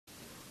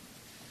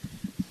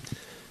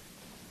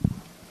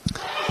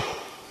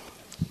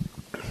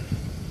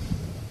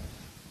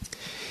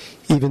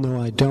Even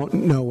though I don't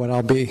know what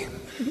I'll be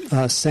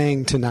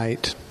saying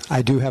tonight,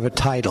 I do have a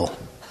title.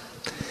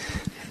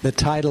 The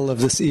title of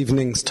this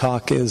evening's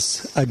talk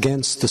is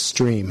Against the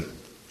Stream.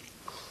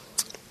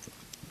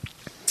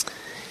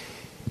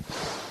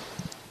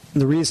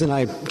 The reason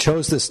I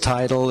chose this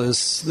title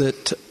is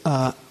that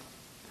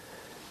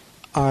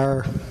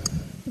our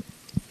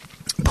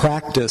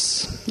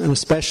practice, and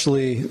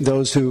especially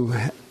those who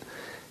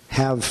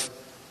have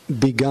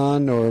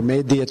begun or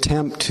made the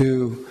attempt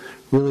to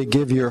really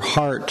give your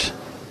heart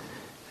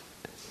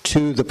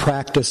to the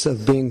practice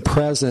of being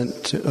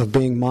present, of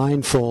being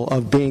mindful,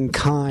 of being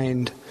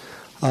kind,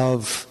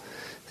 of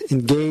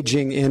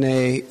engaging in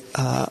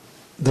the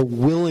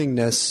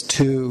willingness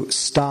to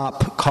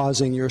stop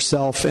causing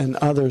yourself and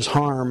others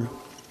harm.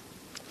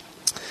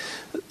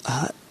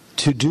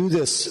 To do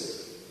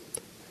this,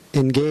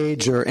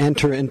 engage or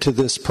enter into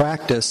this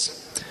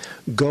practice,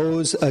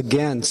 goes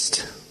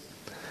against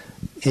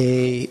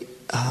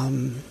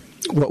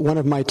what one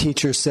of my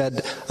teachers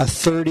said, a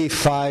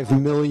 35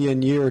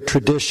 million year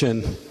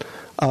tradition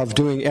of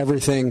doing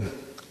everything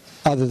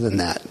other than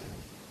that.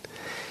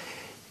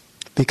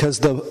 Because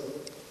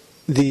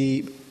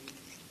the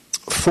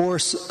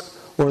force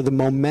or the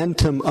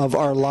momentum of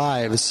our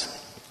lives,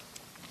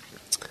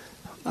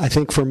 I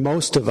think for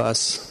most of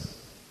us,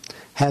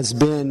 has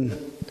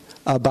been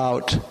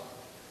about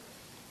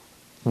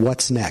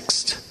what's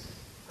next,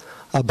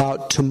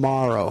 about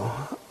tomorrow,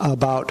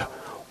 about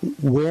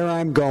where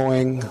I'm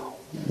going,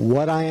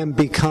 what I am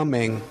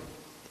becoming,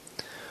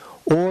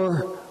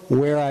 or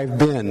where I've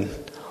been.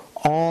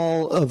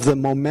 All of the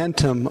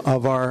momentum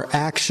of our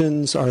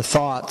actions, our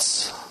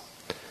thoughts,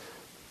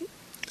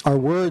 our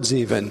words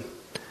even,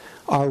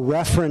 are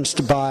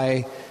referenced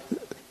by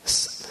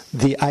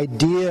the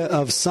idea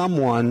of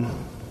someone,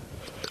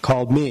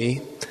 called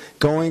me,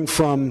 going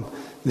from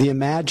the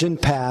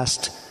imagined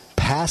past,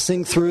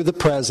 passing through the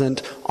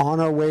present, on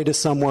our way to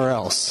somewhere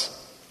else.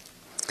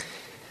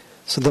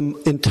 So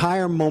the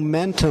entire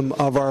momentum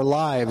of our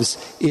lives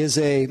is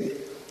a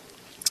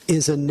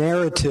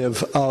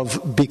narrative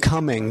of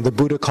becoming. The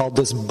Buddha called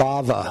this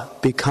bhava,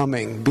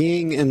 becoming,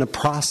 being in the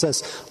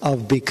process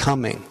of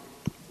becoming.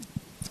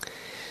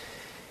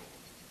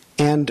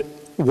 And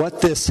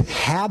what this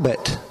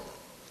habit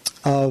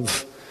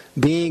of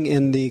being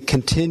in the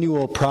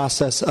continual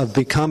process of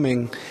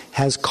becoming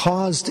has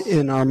caused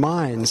in our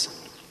minds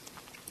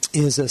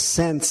is a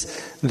sense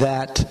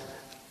that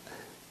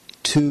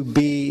to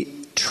be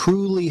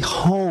truly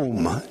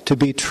home, to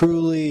be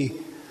truly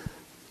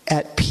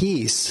at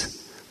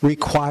peace,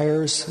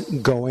 requires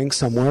going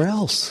somewhere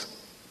else.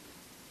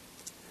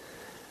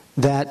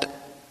 That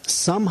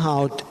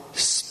somehow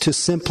to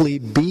simply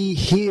be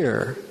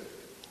here,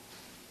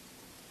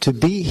 to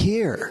be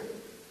here,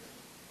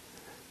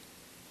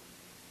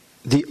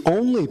 the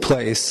only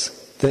place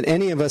that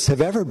any of us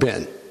have ever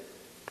been,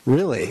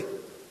 really,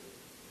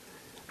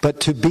 but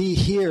to be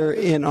here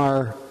in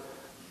our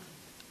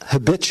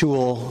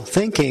habitual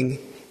thinking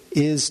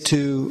is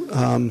to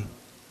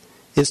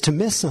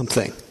miss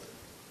something.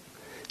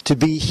 To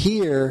be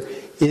here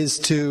is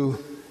to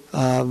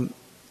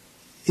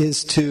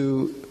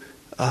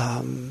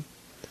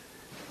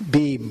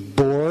be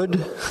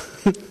bored,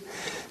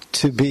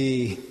 to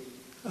be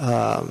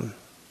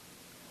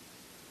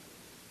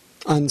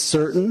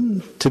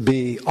uncertain, to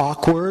be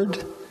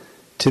awkward,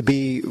 to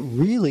be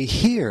really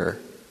here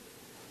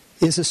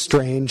is a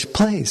strange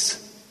place.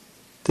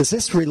 Does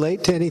this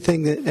relate to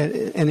anything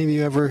that any of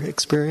you ever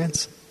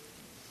experience?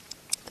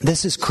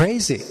 This is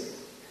crazy.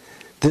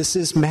 This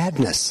is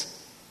madness.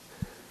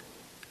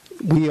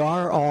 We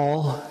are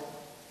all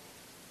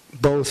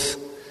both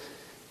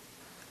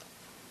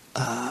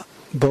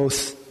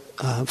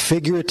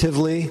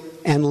figuratively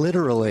and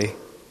literally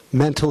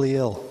mentally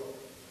ill.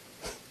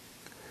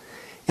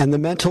 And the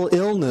mental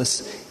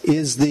illness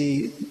is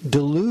the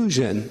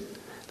delusion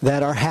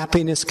that our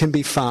happiness can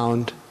be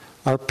found,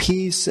 our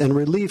peace and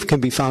relief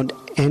can be found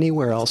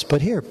anywhere else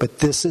but here. But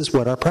this is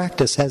what our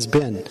practice has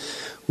been.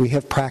 We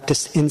have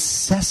practiced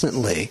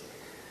incessantly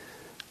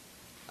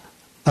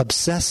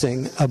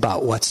obsessing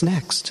about what's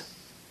next.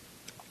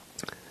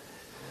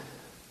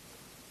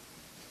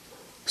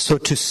 So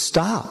to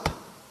stop,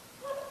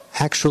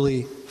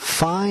 actually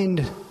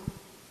find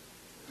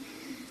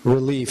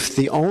relief,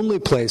 the only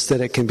place that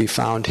it can be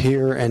found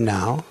here and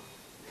now,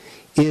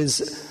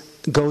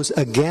 goes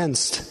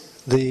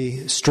against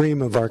the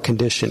stream of our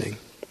conditioning.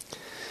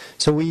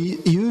 So we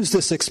use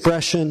this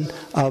expression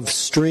of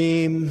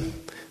stream,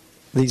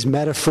 these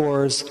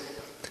metaphors,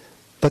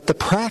 but the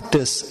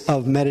practice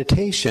of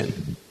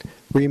meditation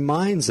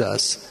reminds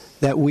us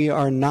that we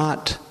are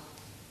not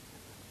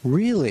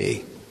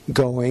really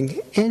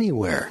going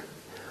anywhere.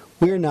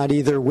 We are not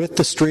either with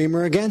the stream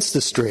or against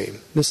the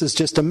stream. This is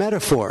just a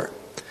metaphor.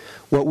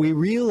 What we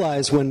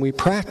realize when we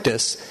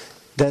practice,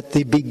 that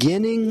the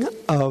beginning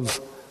of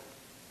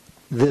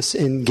this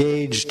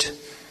engagement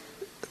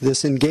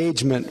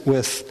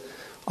with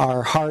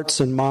our hearts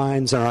and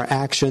minds and our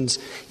actions,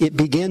 it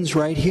begins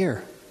right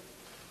here.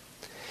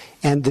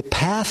 And the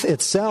path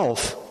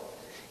itself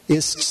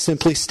is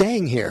simply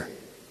staying here.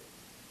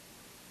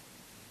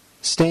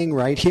 Staying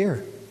right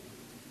here.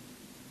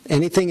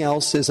 Anything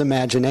else is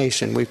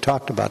imagination. We've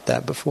talked about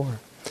that before.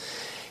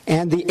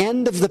 And the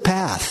end of the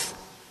path,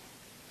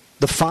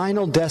 the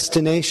final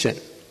destination,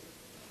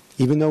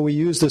 even though we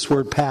use this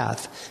word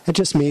path, it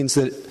just means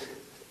that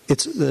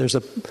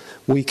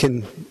we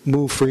can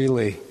move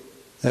freely,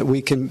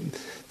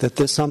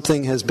 that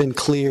something has been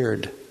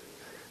cleared.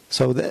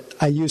 So that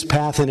I use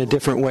path in a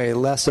different way,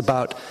 less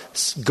about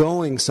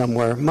going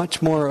somewhere, much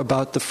more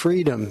about the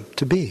freedom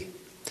to be.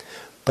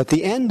 But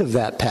the end of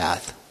that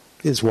path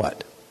is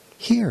what?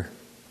 Here.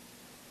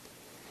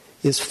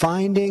 Is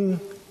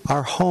finding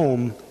our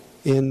home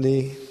in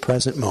the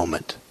present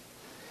moment.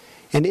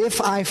 And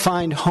if I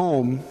find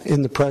home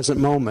in the present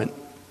moment,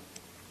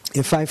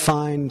 if I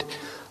find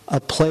a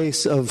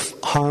place of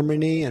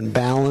harmony and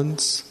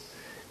balance,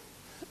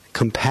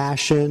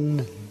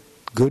 compassion,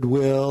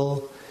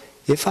 goodwill,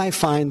 if I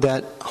find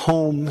that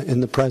home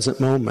in the present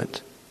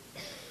moment,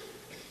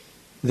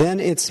 then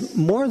it's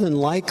more than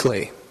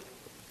likely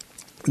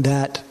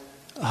that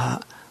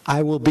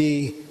I will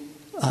be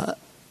a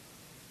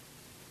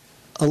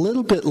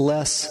little bit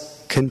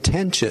less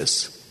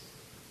contentious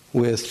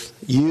with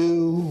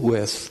you,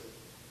 with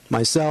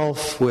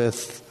myself,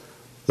 with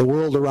the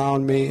world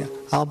around me.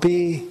 I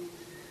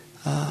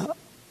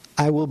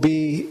will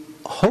be,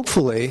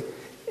 hopefully,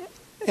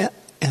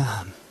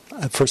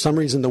 for some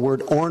reason the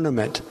word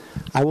ornament,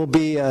 I will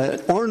be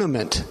an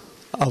ornament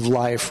of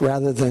life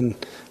rather than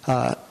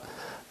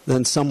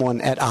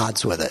someone at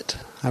odds with it.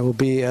 I will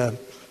be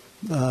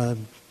I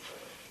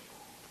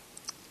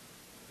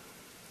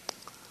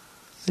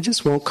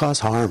just won't cause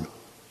harm.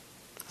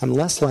 I'm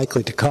less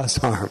likely to cause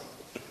harm.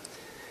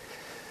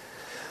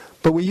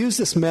 But we use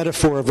this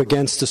metaphor of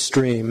against a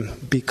stream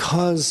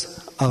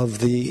because of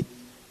the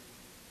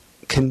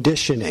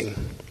conditioning.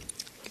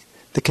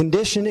 The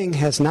conditioning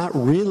has not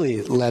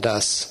really led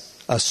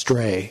us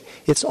astray.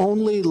 It's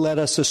only led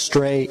us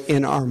astray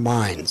in our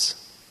minds.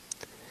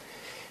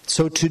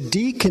 So to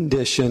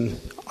decondition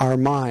our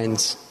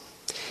minds,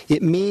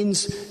 it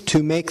means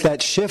to make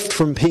that shift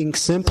from being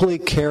simply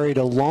carried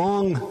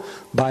along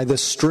by the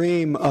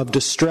stream of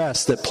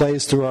distress that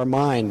plays through our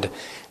mind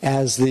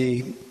as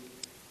the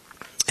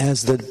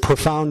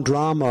profound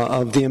drama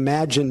of the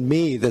imagined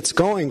me that's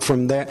going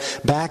from there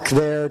back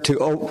there to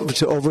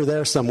over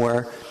there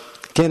somewhere.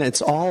 Again,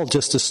 it's all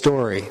just a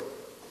story.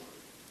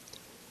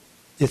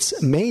 It's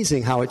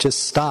amazing how it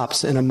just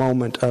stops in a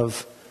moment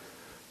of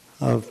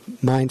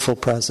mindful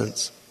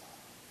presence.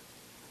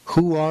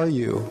 Who are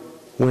you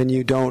when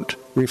you don't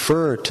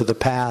refer to the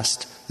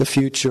past, the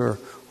future,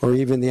 or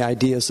even the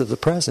ideas of the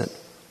present?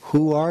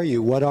 Who are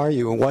you? What are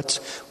you? And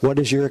what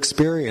is your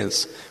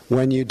experience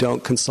when you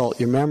don't consult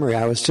your memory?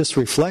 I was just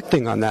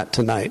reflecting on that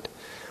tonight.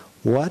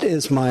 What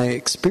is my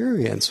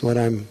experience when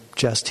I'm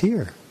just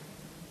here?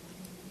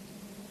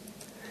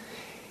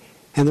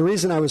 And the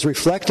reason I was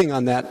reflecting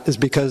on that is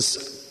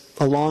because,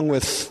 along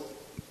with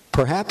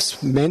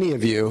perhaps many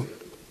of you,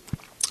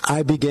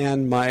 I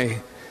began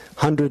my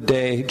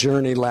 100-day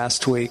journey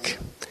last week.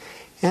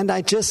 And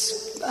I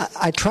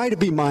try to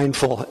be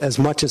mindful as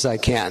much as I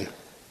can.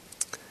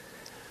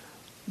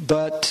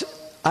 But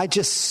I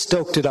just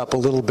stoked it up a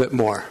little bit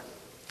more.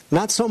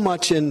 Not so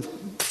much in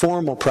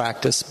formal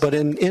practice, but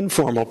in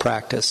informal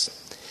practice.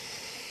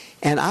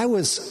 And I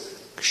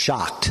was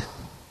shocked.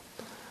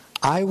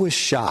 I was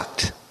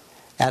shocked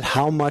at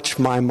how much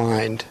my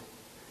mind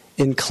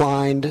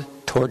inclined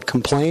toward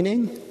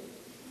complaining.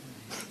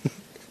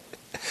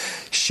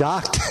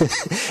 Shocked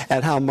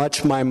at how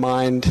much my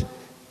mind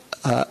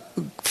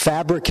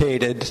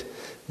fabricated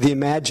the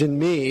imagined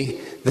me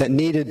that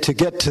needed to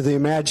get to the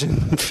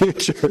imagined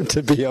future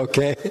to be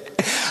okay.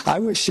 I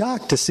was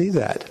shocked to see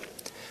that.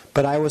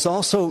 But I was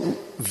also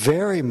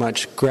very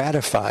much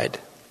gratified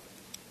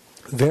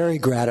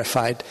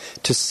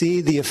to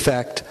see the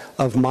effect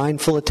of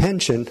mindful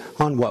attention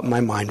on what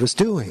my mind was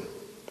doing.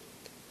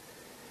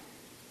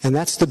 And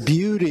that's the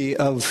beauty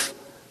of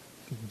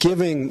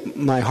giving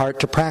my heart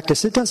to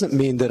practice. It doesn't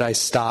mean that I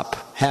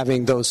stop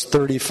having those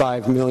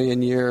 35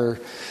 million year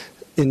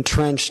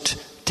entrenched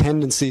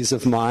tendencies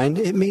of mind.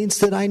 It means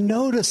that I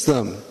notice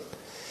them.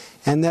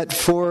 And that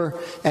for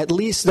at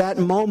least that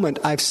moment,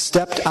 I've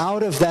stepped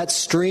out of that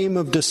stream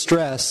of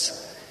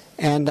distress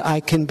and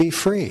I can be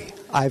free.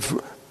 I've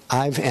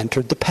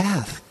entered the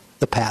path.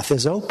 The path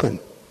is open.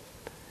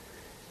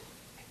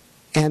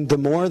 And the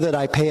more that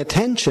I pay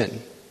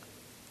attention,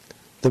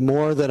 the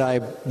more that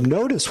I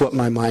notice what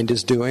my mind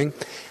is doing,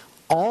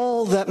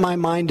 all that my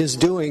mind is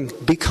doing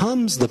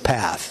becomes the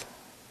path.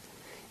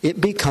 It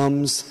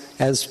becomes,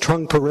 as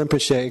Trungpa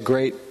Rinpoche,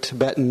 great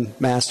Tibetan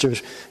master,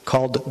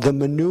 called the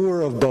manure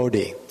of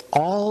Bodhi.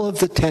 All of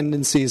the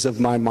tendencies of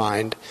my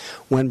mind,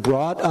 when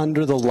brought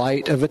under the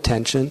light of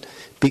attention,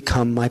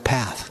 become my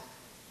path.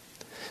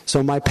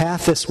 So my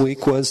path this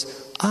week was,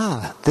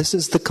 this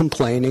is the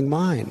complaining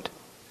mind.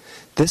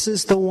 This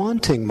is the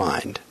wanting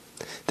mind.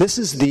 This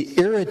is the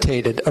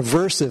irritated,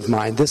 aversive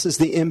mind. This is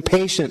the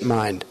impatient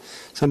mind.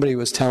 Somebody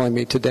was telling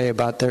me today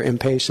about their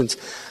impatience.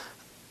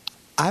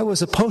 I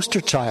was a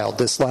poster child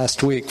this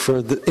last week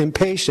for the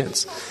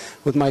impatience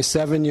with my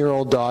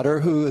 7-year-old daughter,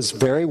 who is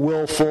very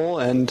willful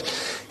and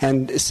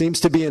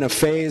seems to be in a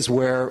phase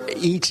where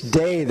each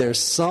day there's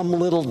some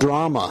little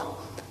drama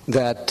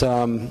that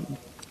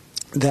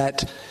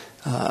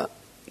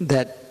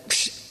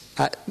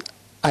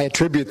I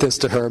attribute this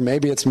to her.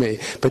 Maybe it's me,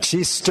 but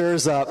she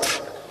stirs up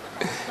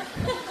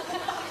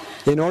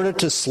in order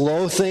to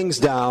slow things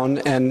down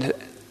and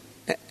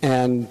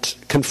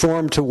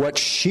conform to what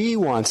she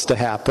wants to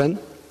happen.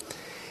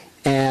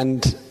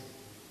 And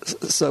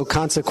so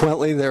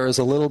consequently there is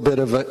a little bit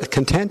of a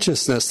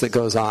contentiousness that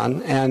goes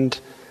on, and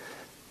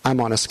I'm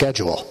on a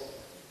schedule.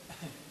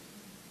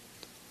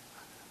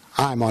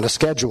 And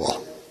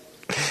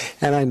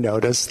I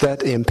notice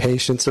that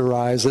impatience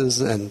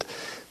arises and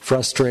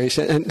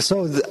frustration. And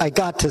so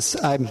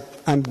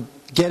I'm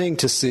getting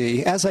to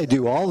see, as I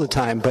do all the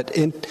time, but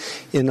in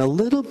a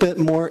little bit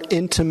more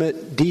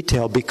intimate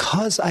detail,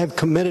 because I've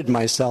committed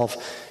myself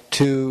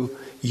to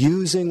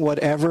using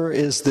whatever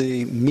is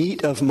the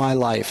meat of my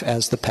life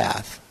as the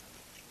path.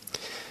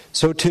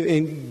 So to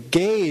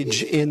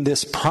engage in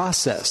this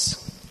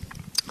process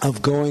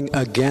of going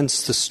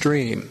against the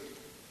stream,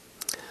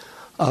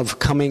 of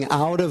coming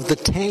out of the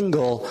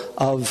tangle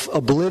of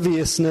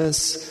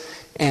obliviousness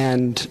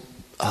and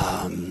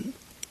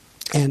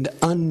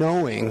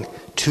unknowing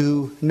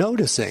to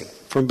noticing,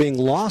 from being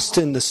lost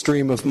in the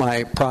stream of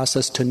my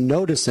process to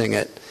noticing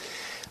it,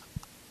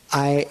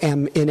 I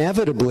am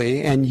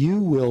inevitably, and you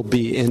will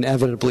be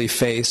inevitably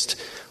faced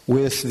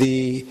with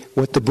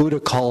what the Buddha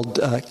called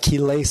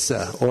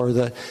kilesa, or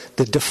the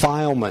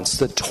defilements,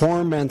 the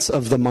torments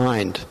of the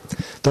mind.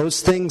 Those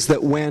things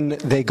that when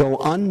they go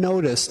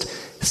unnoticed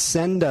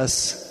send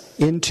us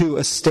into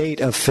a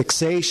state of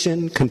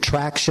fixation,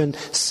 contraction,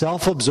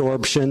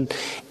 self-absorption,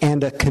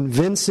 and a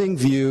convincing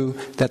view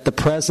that the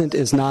present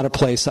is not a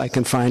place I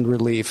can find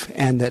relief,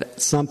 and that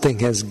something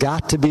has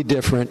got to be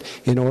different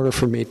in order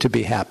for me to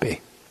be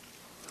happy.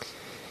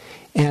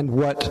 And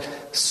what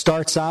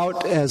starts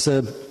out as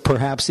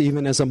perhaps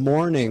even as a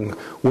morning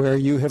where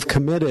you have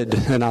committed,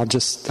 and I'm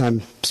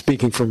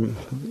speaking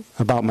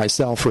about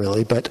myself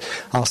really, but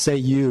I'll say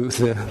you,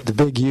 the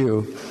big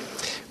you,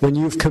 when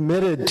you've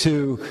committed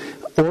to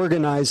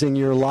organizing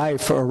your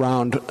life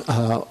around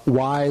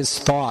wise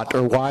thought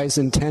or wise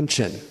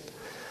intention.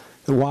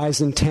 The wise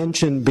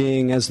intention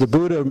being, as the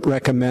Buddha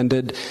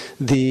recommended,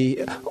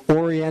 the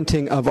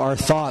orienting of our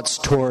thoughts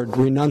toward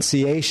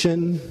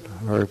renunciation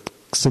or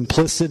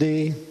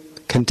simplicity,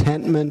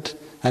 contentment.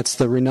 That's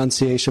the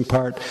renunciation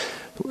part,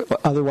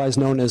 otherwise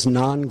known as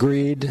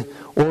non-greed.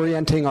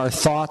 Orienting our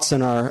thoughts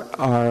and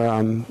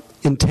our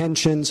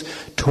intentions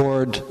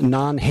toward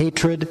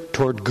non-hatred,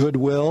 toward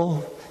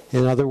goodwill.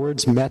 In other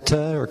words,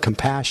 metta or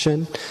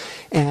compassion.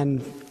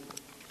 And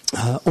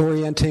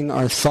orienting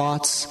our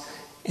thoughts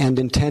and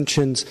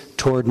intentions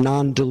toward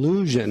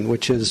non-delusion,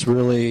 which is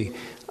really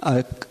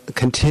a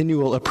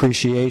continual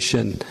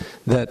appreciation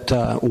that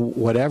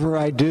whatever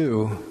I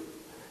do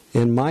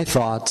in my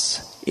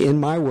thoughts, in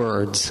my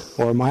words,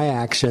 or my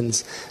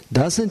actions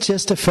doesn't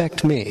just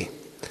affect me,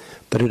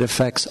 but it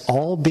affects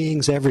all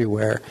beings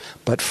everywhere,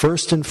 but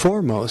first and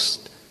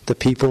foremost, the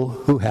people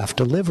who have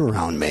to live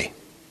around me.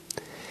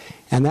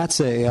 And that's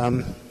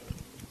so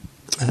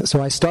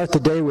I start the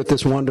day with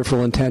this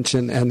wonderful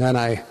intention, and then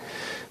I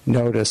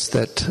notice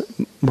that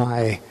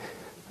my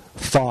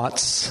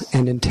thoughts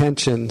and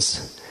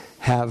intentions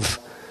have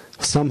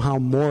somehow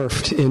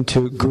morphed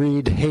into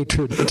greed,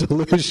 hatred, and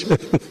delusion.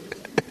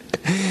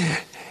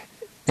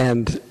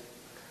 And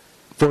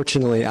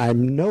fortunately, I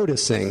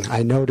notice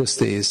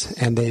these,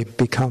 and they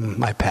become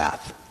my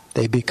path.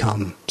 They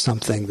become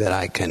something that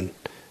I can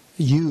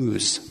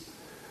use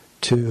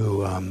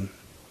to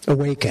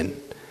awaken.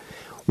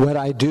 What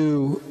I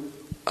do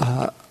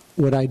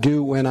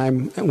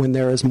when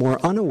there is more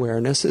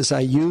unawareness is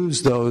I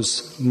use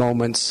those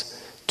moments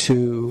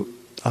to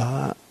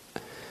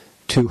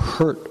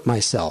hurt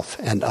myself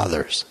and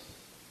others.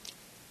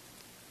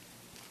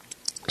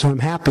 So I'm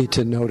happy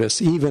to notice,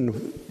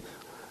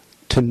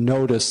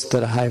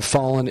 that I've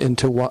fallen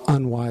into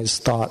unwise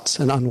thoughts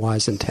and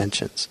unwise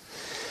intentions.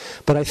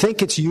 But I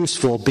think it's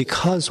useful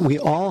because we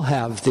all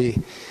have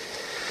the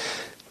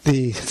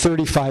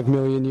 35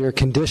 million year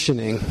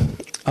conditioning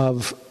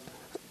of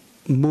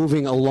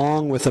moving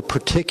along with a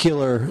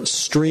particular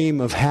stream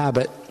of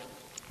habit.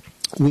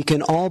 We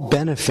can all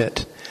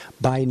benefit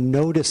by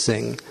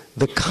noticing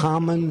the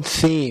common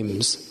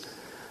themes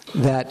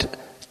that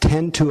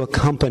tend to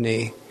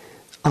accompany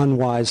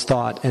unwise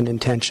thought and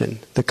intention.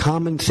 The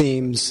common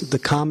themes, the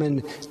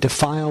common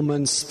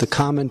defilements, the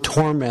common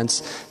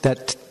torments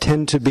that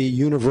tend to be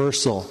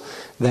universal,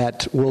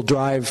 that will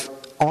drive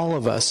all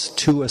of us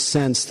to a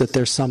sense that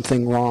there's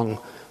something wrong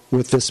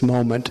with this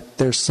moment,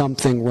 there's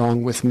something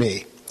wrong with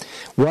me.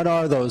 What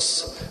are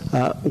those?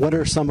 What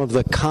are some of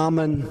the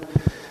common,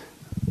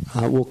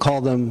 we'll call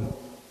them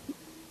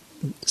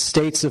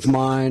states of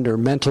mind or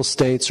mental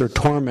states or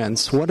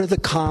torments? What are the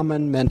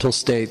common mental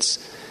states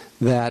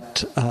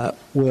that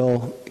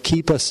will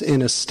keep us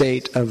in a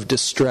state of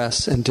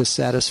distress and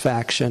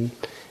dissatisfaction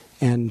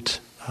and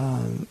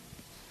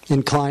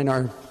incline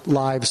our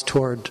lives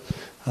toward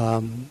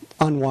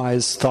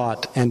unwise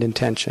thought and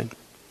intention.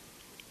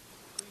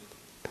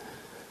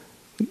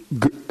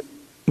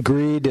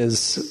 Greed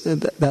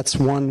that's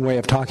one way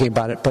of talking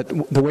about it, but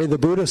the way the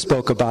Buddha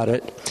spoke about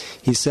it,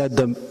 he said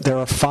there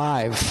are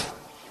 5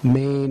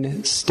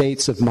 main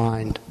states of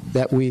mind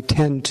that we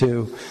tend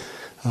to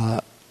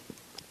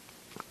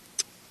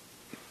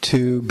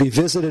be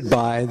visited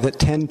by, that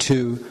tend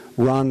to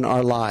run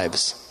our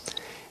lives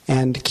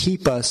and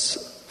keep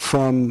us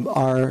from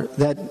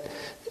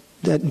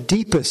that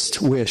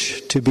deepest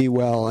wish to be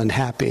well and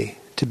happy,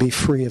 to be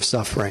free of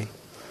suffering.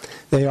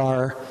 They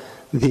are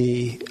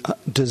the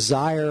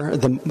desire,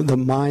 the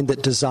mind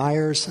that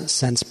desires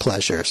sense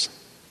pleasures,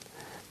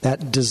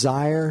 that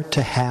desire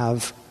to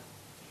have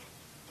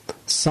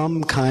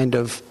some kind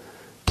of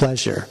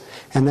pleasure.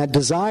 And that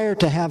desire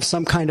to have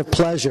some kind of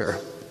pleasure,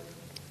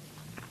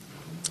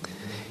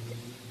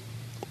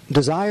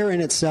 desire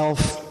in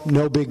itself,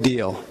 no big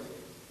deal.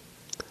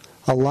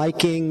 A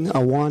liking,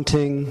 a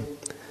wanting,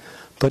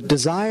 but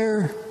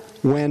desire,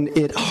 when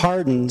it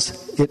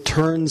hardens, it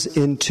turns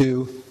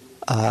into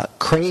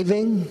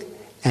craving,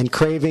 and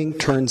craving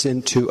turns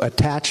into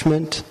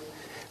attachment.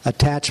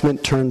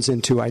 Attachment turns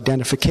into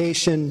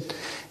identification,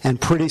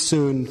 and pretty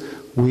soon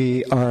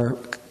we are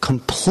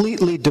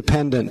completely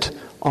dependent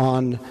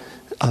on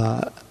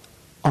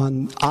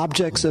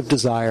objects of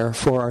desire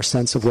for our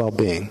sense of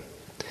well-being.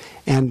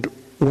 And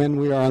when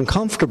we are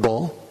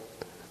uncomfortable,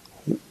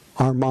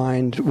 our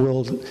mind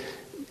will,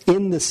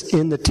 in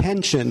the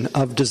tension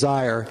of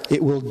desire,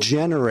 it will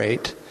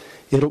proliferate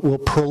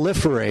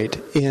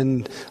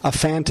in a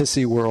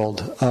fantasy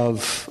world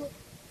of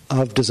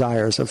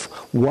desires, of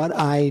what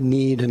I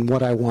need and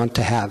what I want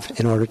to have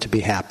in order to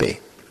be happy.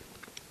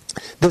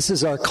 This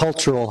is our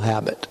cultural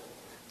habit.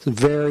 It's a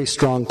very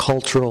strong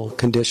cultural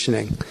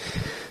conditioning.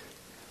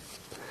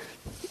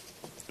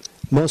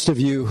 Most of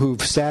you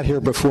who've sat here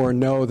before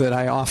know that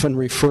I often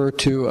refer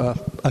to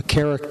a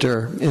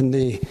character in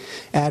the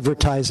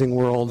advertising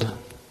world.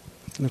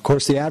 And of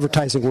course, the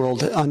advertising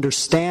world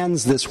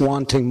understands this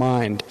wanting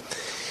mind,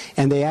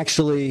 and they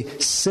actually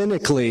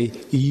cynically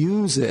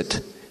use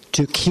it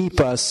to keep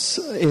us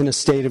in a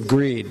state of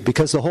greed,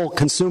 because the whole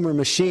consumer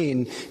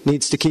machine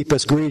needs to keep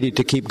us greedy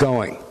to keep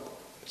going.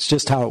 It's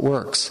just how it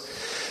works.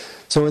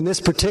 So in this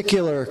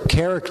particular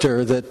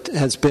character that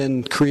has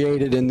been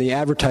created in the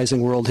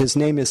advertising world, his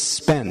name is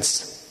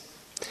Spence.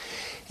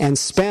 And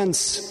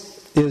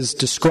Spence is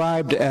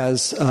described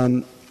as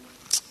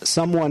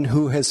someone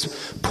who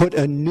has put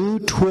a new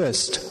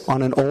twist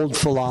on an old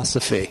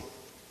philosophy.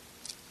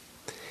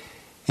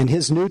 And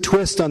his new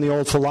twist on the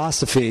old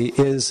philosophy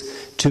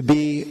is to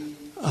be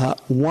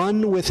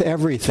one with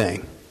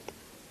everything.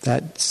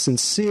 That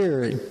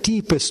sincere,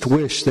 deepest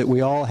wish that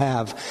we all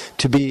have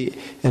to be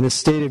in a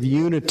state of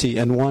unity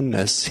and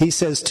oneness. He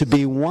says to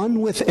be one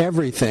with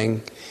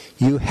everything,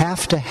 you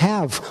have to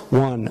have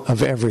one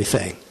of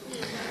everything.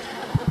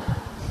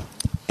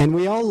 And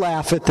we all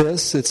laugh at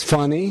this. It's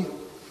funny.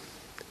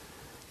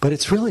 But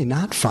it's really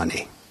not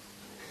funny.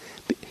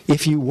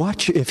 If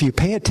you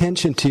pay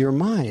attention to your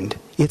mind,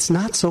 it's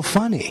not so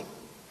funny.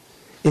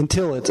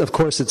 Until of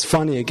course it's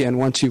funny again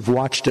once you've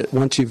watched it,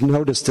 once you've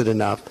noticed it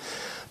enough.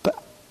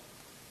 But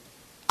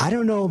I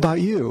don't know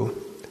about you,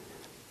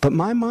 but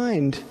my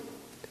mind,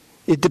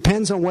 it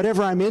depends on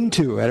whatever I'm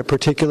into at a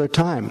particular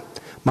time.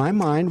 My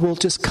mind will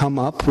just come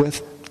up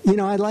with,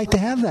 I'd like to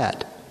have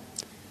that.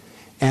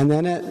 And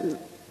then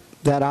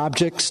that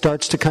object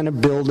starts to kind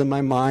of build in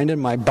my mind,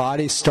 and my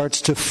body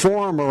starts to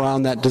form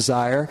around that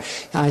desire,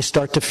 and I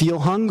start to feel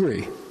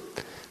hungry.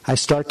 I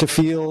start to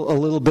feel a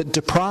little bit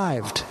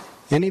deprived.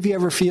 Any of you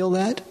ever feel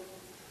that?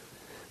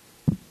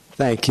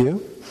 Thank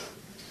you.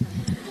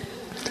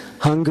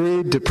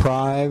 Hungry,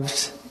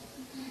 deprived,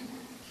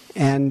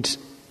 and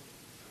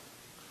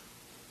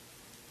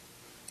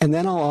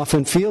then I'll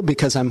often feel,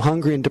 because I'm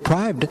hungry and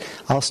deprived,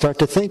 I'll start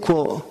to think,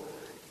 well,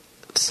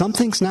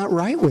 something's not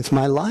right with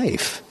my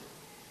life.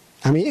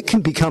 I mean, it can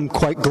become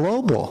quite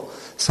global.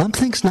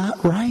 Something's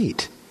not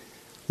right.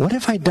 What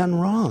have I done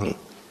wrong?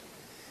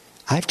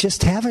 I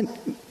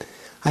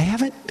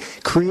haven't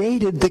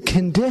created the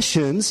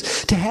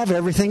conditions to have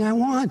everything I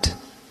want.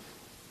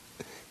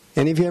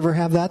 Any of you ever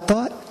have that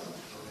thought?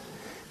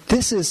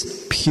 This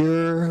is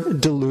pure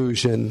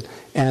delusion,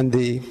 and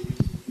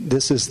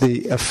this is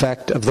the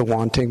effect of the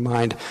wanting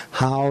mind.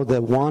 How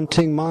the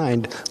wanting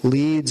mind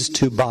leads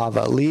to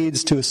bhava,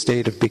 leads to a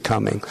state of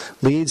becoming,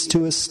 leads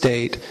to a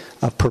state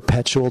of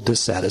perpetual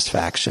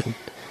dissatisfaction.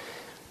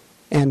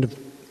 And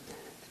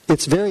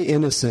it's very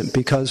innocent,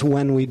 because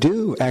when we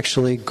do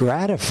actually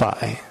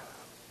gratify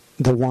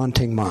the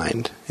wanting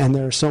mind, and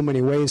there are so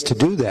many ways to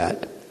do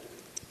that.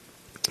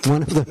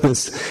 One of them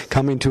is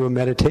coming to a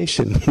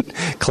meditation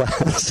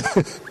class.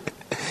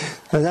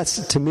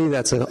 To me,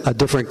 that's a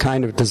different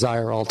kind of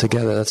desire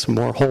altogether. That's a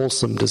more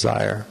wholesome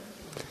desire.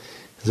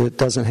 It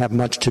doesn't have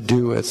much to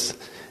do with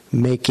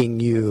making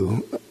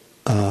you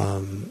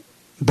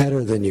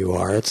better than you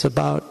are. It's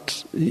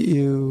about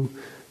you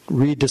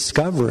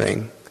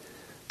rediscovering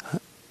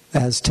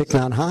as Thich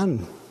Nhat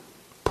Hanh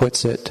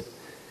puts it,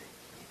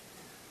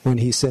 when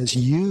he says,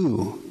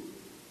 you,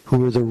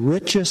 who are the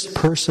richest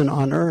person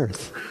on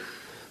earth,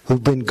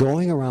 who've been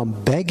going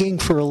around begging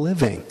for a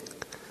living,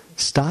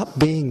 stop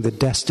being the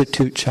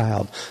destitute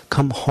child.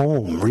 Come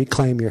home,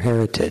 reclaim your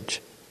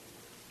heritage.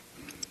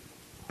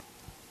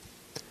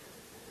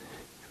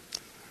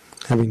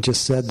 Having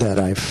just said that,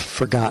 I've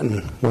forgotten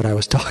what I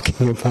was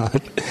talking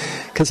about,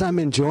 because I'm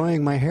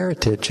enjoying my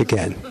heritage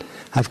again.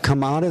 I've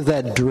come out of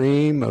that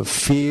dream of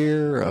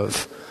fear,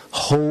 of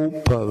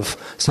hope, of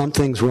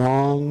something's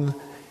wrong,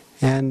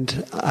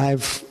 and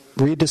I've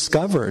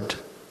rediscovered,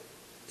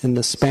 in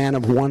the span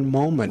of one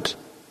moment,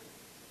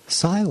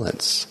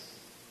 silence,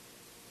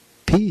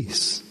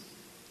 peace,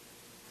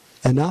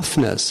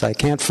 enoughness. I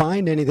can't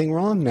find anything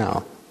wrong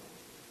now.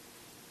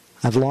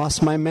 I've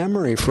lost my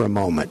memory for a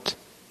moment.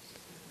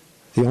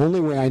 The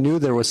only way I knew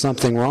there was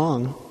something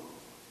wrong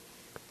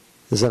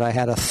is that I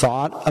had a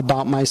thought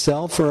about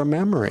myself or a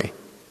memory.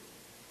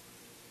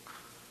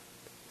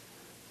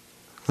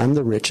 I'm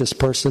the richest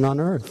person on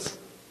earth.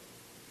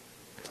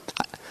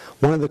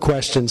 One of the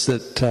questions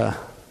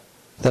that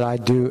I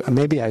do,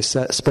 maybe I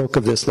spoke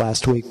of this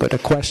last week, but a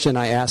question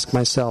I ask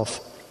myself,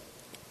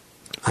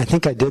 I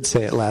think I did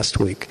say it last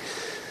week,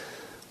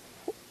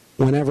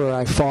 whenever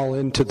I fall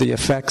into the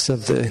effects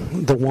of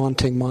the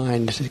wanting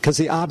mind, because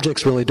the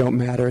objects really don't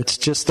matter, it's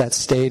just that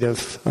state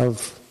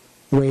of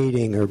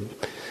waiting or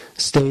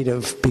state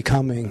of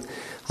becoming,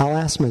 I'll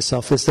ask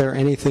myself, is there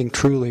anything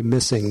truly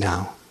missing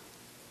now?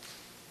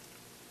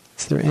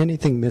 Is there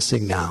anything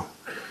missing now?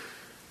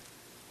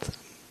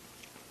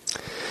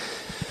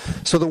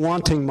 So the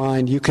wanting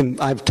mind,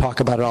 I talk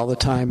about it all the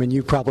time, and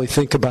you probably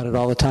think about it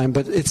all the time,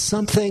 but it's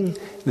something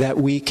that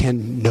we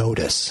can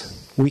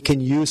notice. We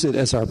can use it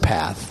as our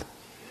path.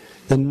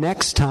 The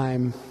next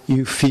time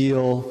you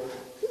feel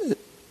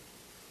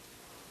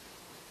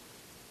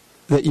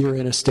that you're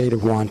in a state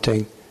of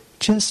wanting,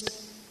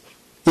 just,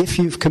 if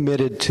you've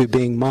committed to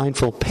being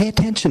mindful, pay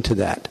attention to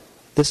that.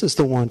 This is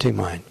the wanting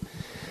mind.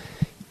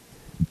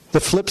 The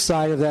flip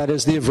side of that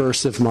is the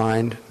aversive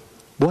mind.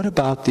 What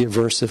about the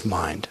aversive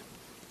mind?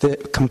 The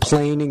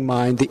complaining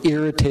mind, the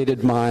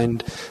irritated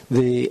mind,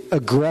 the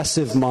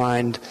aggressive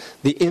mind,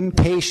 the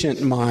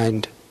impatient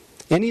mind.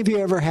 Any of you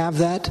ever have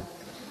that?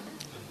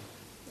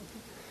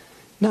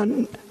 Now,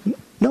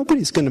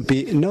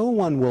 no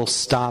one will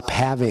stop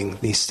having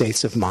these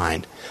states of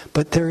mind,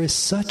 but there is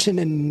such an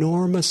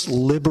enormous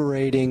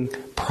liberating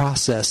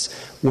process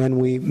when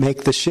we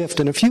make the shift.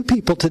 And a few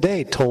people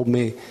today told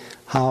me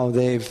how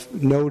they've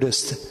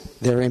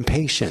noticed their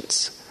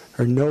impatience,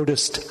 or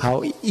noticed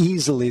how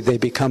easily they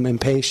become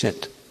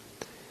impatient.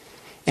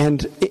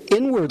 And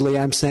inwardly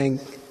I'm saying,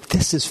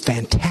 this is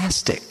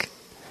fantastic.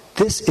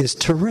 This is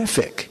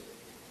terrific.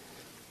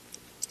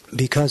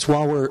 Because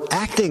while we're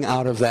acting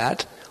out of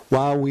that,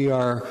 while we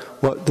are,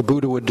 what the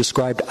Buddha would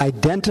describe,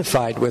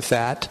 identified with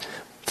that,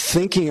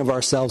 thinking of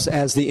ourselves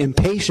as the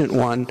impatient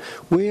one,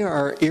 we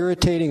are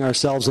irritating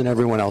ourselves and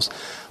everyone else.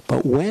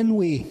 But when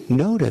we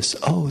notice,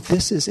 oh,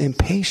 this is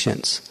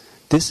impatience,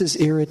 this is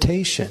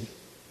irritation,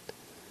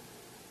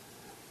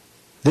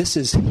 this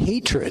is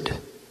hatred,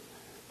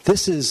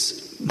 this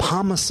is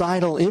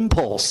homicidal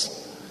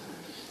impulse,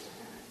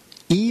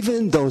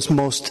 even those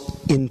most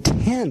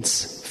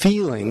intense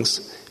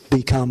feelings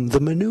become the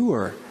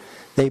manure.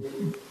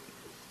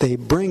 They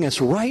bring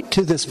us right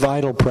to this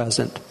vital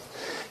present.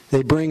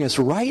 They bring us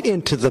right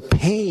into the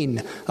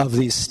pain of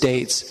these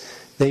states.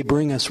 They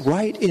bring us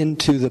right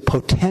into the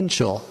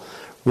potential,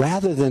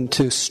 rather than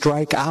to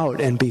strike out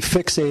and be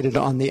fixated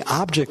on the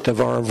object of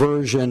our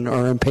aversion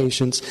or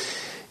impatience.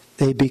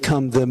 They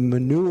become the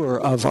manure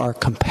of our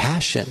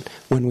compassion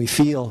when we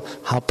feel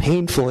how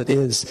painful it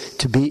is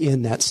to be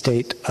in that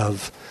state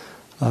of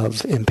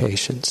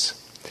impatience.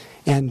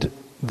 And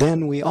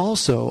then we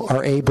also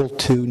are able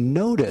to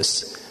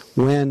notice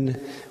when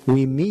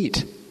we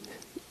meet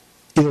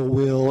ill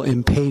will,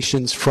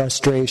 impatience,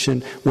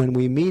 frustration. When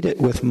we meet it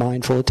with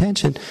mindful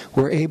attention,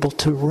 we're able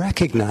to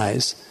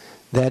recognize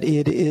that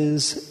it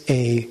is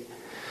a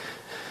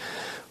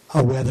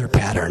weather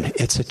pattern.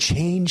 It's a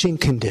changing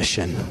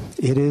condition.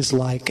 It is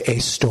like a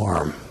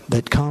storm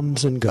that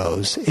comes and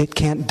goes. It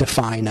can't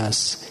define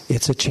us.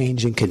 It's a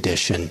changing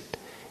condition.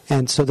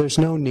 And so there's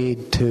no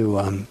need to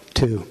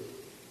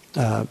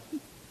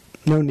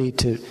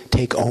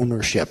take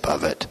ownership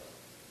of it.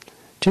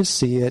 Just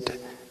see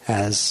it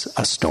as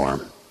a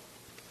storm.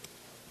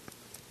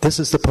 This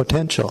is the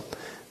potential.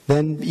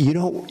 Then you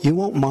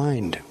won't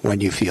mind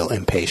when you feel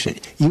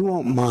impatient. You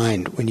won't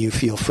mind when you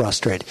feel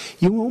frustrated.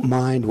 You won't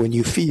mind when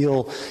you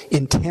feel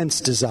intense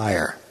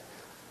desire.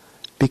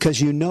 Because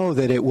you know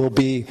that it will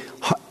be,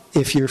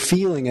 if you're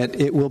feeling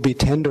it, it will be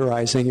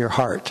tenderizing your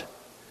heart.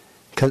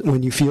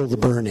 When you feel the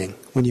burning,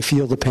 when you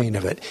feel the pain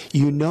of it,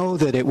 you know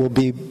that it will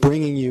be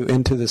bringing you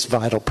into this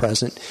vital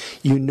present.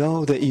 You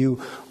know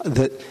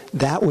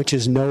that which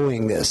is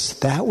knowing this,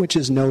 that which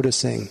is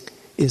noticing,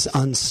 is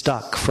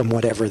unstuck from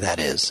whatever that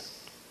is.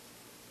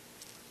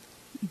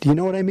 Do you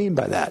know what I mean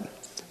by that?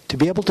 To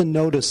be able to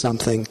notice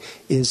something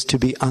is to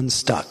be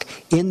unstuck.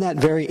 In that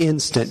very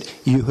instant,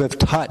 you have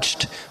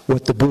touched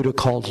what the Buddha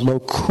called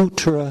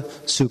lokuttara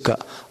sukha,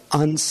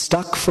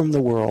 unstuck from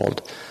the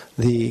world,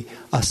 a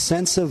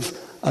sense of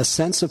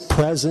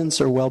presence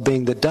or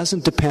well-being that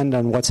doesn't depend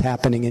on what's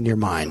happening in your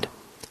mind.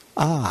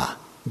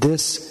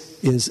 This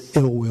is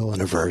ill will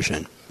and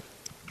aversion.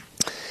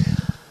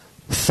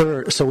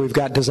 Third, so we've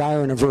got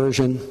desire and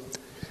aversion,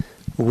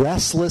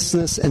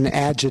 restlessness and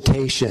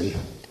agitation,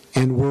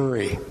 and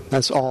worry.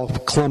 That's all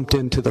clumped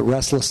into the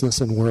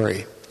restlessness and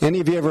worry. Any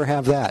of you ever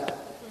have that?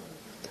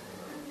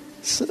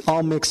 It's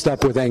all mixed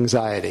up with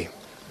anxiety.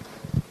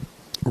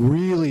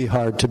 Really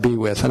hard to be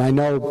with. And I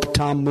know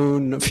Tom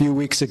Moon a few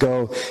weeks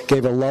ago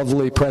gave a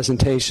lovely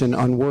presentation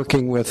on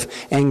working with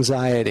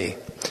anxiety.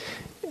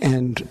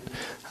 And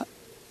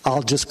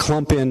I'll just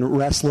clump in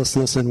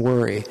restlessness and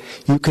worry.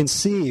 You can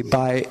see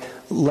by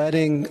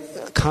letting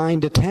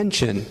kind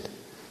attention,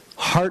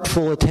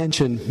 heartful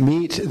attention,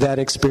 meet that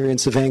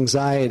experience of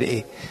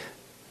anxiety,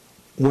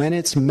 when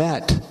it's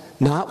met,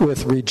 not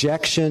with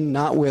rejection,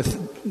 not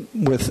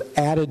with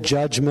added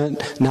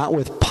judgment, not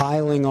with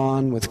piling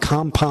on, with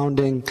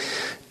compounding,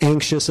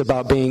 anxious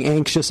about being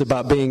anxious,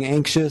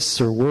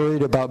 or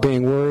worried about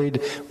being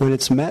worried. When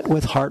it's met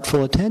with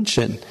heartful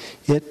attention,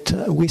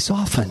 we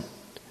soften.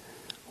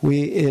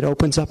 It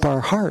opens up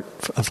our heart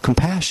of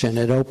compassion.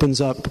 It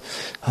opens up,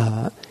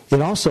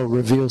 it also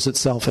reveals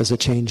itself as a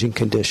changing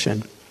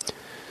condition.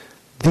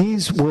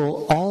 These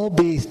will all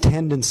be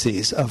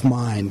tendencies of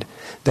mind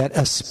that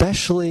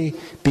especially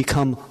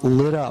become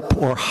lit up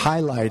or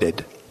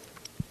highlighted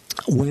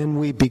when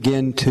we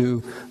begin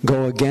to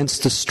go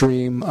against the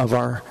stream of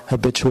our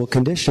habitual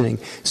conditioning,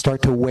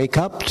 start to wake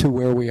up to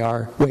where we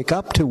are, wake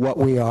up to what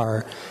we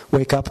are,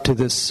 wake up to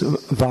this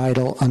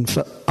vital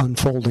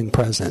unfolding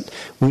present.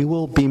 We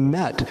will be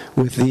met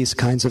with these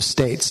kinds of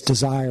states: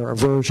 desire,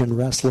 aversion,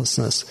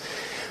 restlessness.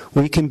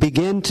 We can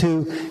begin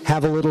to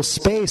have a little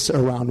space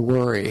around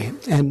worry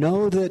and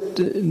know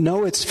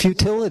its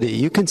futility.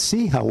 You can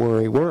see how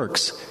worry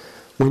works.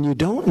 When you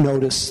don't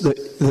notice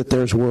that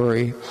there's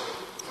worry,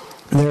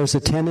 there's a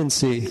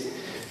tendency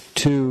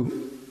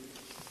to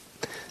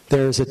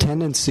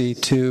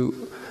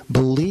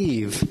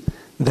believe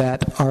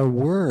that our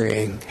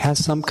worrying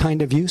has some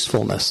kind of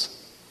usefulness.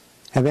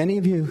 Have any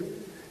of you?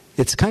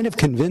 It's kind of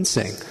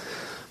convincing.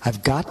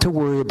 I've got to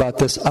worry about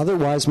this,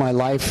 otherwise my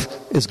life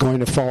is going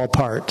to fall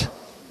apart.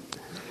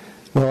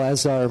 Well,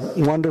 as our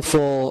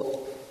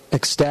wonderful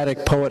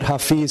ecstatic poet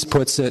Hafiz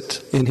puts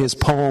it in his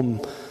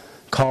poem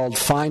called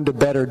 "Find a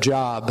Better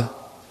Job,"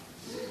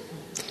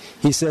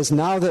 he says,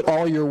 now that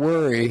all your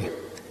worry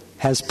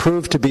has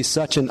proved to be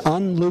such an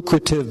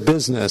unlucrative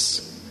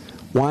business,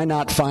 why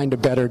not find a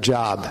better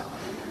job?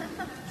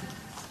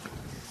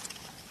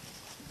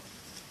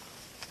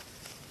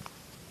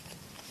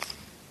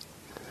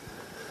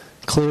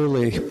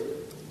 Clearly,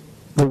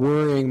 the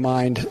worrying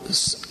mind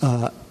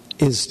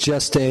is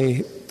just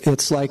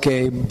it's like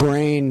a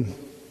brain,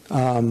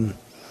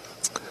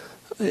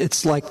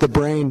 it's like the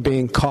brain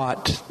being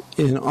caught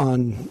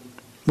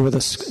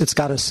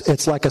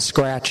it's like a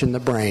scratch in the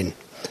brain.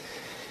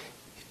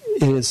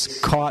 It is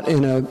caught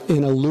in a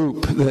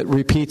loop that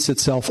repeats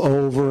itself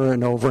over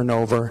and over and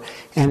over,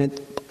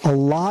 and a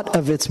lot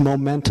of its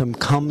momentum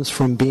comes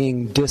from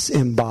being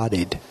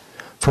disembodied,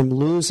 from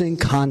losing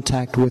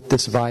contact with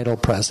this vital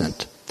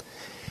present.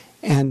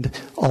 And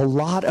a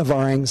lot of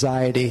our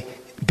anxiety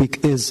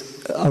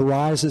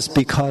arises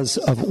because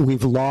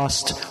we've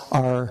lost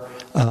our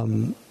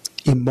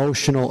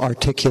emotional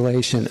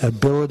articulation,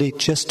 ability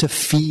just to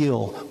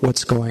feel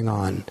what's going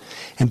on.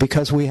 And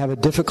because we have a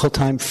difficult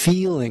time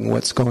feeling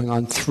what's going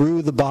on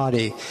through the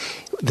body,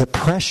 the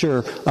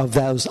pressure of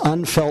those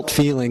unfelt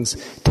feelings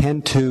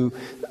tend to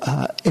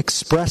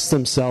express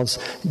themselves,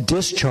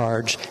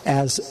 discharge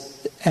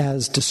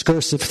as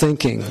discursive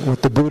thinking,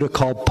 what the Buddha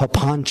called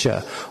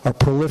papancha, or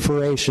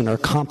proliferation, or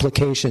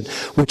complication,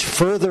 which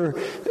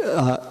further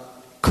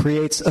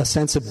creates a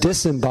sense of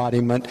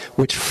disembodiment,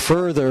 which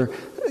further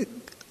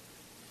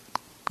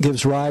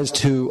gives rise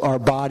to our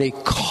body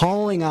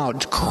calling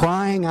out,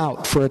 crying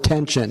out for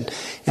attention.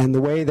 And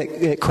the way that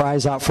it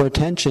cries out for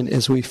attention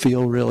is we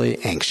feel really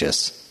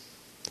anxious.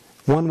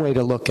 One way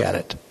to look at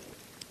it.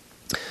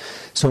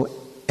 So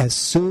as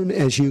soon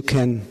as you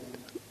can,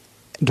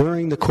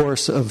 during the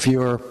course of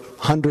your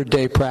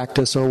 100-day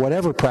practice or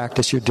whatever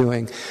practice you're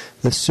doing,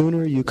 the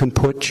sooner you can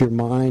put your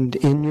mind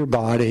in your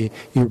body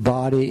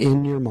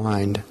in your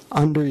mind,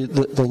 under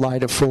the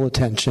light of full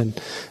attention,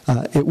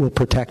 it will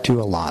protect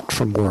you a lot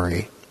from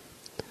worry.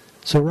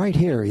 So right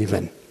here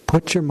even,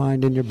 put your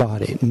mind in your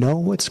body. Know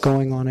what's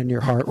going on in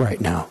your heart right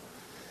now.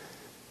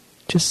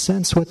 Just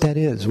sense what that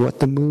is,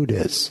 what the mood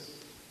is,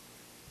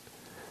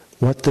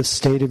 what the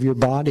state of your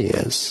body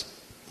is,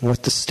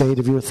 what the state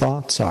of your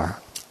thoughts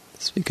are.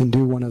 So you can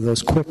do one of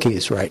those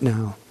quickies right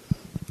now.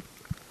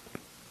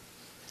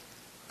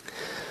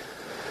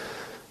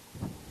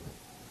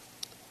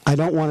 I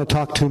don't want to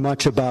talk too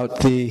much about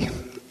the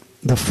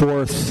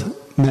fourth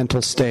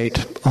mental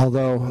state,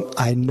 although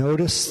I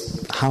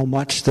notice how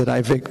much that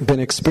I've been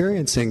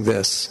experiencing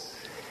this.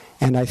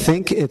 And I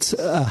think it's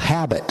a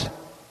habit.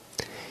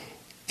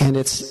 And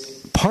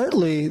it's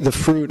partly the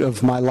fruit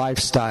of my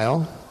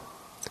lifestyle.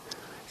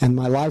 And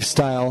my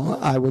lifestyle,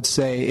 I would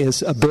say,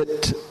 is a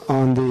bit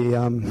on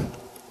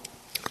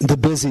the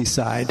busy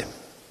side.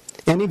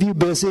 Any of you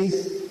busy?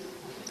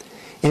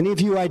 Any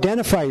of you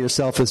identify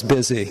yourself as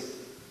busy?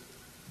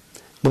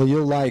 Well,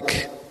 you'll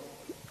like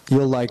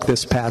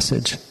this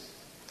passage.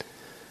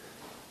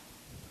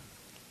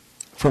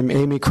 From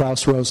Amy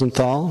Krauss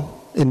Rosenthal.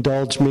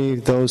 Indulge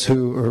me,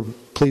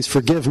 please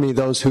forgive me,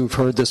 those who've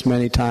heard this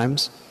many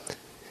times.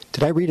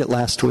 Did I read it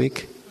last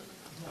week?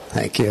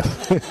 Thank you.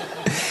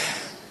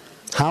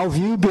 How have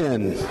you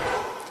been?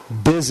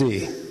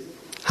 Busy.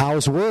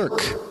 How's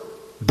work?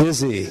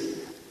 Busy.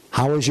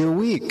 How was your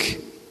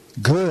week?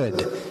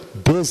 Good.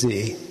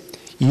 Busy.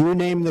 You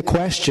name the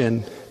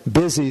question,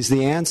 busy's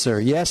the answer.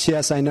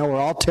 Yes, I know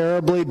we're all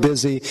terribly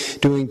busy,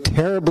 doing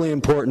terribly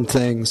important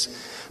things.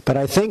 But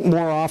I think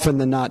more often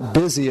than not,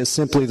 busy is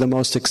simply the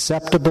most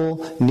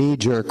acceptable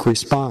knee-jerk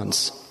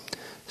response.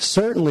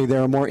 Certainly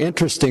there are more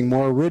interesting,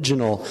 more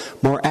original,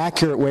 more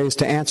accurate ways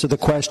to answer the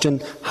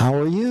question, how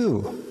are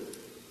you?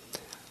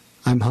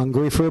 I'm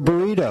hungry for a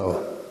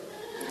burrito.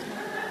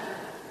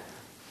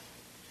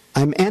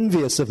 I'm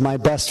envious of my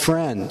best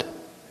friend.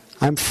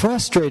 I'm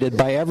frustrated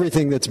by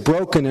everything that's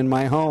broken in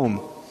my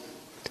home.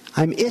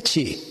 I'm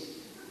itchy.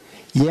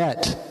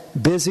 Yet,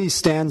 busy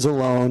stands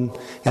alone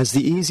as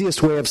the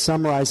easiest way of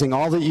summarizing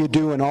all that you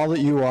do and all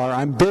that you are.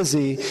 I'm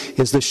busy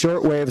is the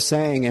short way of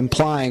saying,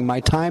 implying, my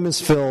time is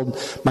filled,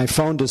 my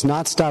phone does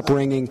not stop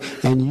ringing,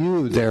 and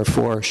you,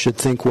 therefore, should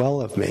think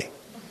well of me.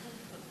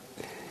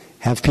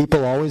 Have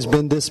people always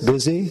been this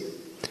busy?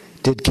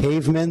 Did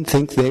cavemen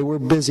think they were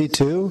busy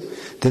too?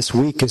 This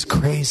week is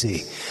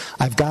crazy.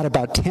 I've got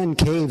about 10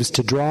 caves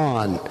to draw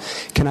on.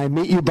 Can I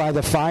meet you by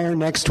the fire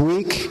next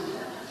week?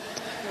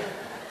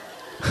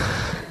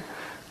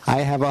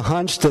 I have a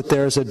hunch that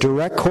there's a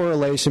direct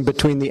correlation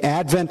between the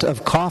advent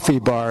of coffee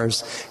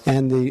bars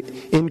and the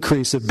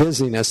increase of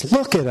busyness.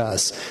 Look at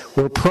us.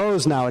 We're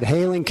pros now at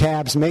hailing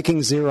cabs, making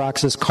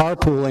Xeroxes,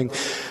 carpooling,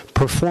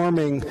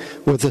 performing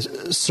with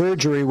a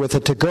surgery with a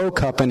to-go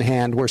cup in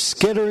hand. We're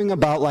skittering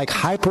about like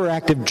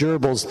hyperactive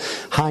gerbils,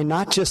 high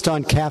not just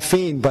on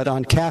caffeine, but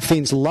on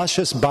caffeine's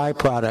luscious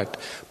byproduct,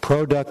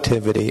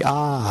 productivity.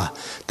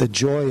 The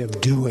joy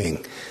of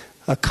doing,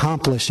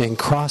 accomplishing,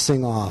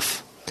 crossing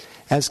off.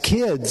 As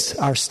kids,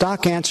 our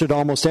stock answer to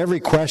almost every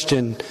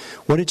question,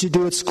 what did you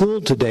do at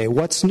school today?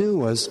 What's new?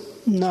 Was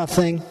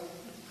nothing.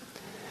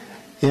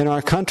 In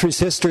our country's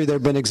history, there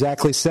have been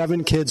exactly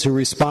 7 kids who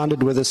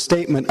responded with a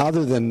statement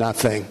other than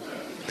nothing.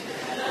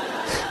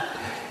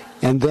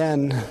 And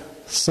then,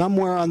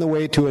 somewhere on the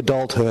way to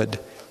adulthood,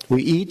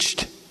 we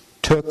each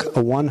took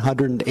a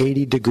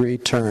 180-degree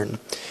turn.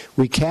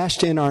 We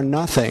cashed in our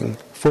nothing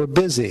for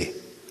busy.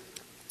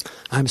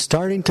 I'm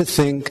starting to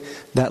think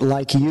that,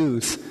 like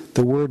youth,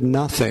 the word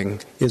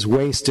nothing is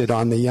wasted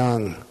on the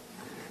young.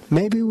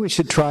 Maybe we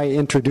should try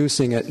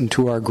introducing it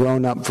into our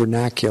grown-up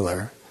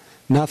vernacular.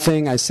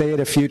 Nothing, I say it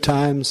a few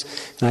times,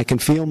 and I can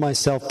feel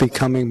myself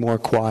becoming more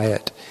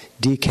quiet,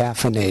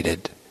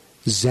 decaffeinated,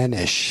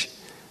 zenish.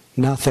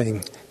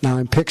 Nothing. Now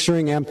I'm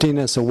picturing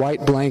emptiness, a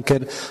white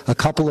blanket, a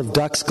couple of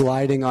ducks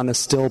gliding on a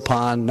still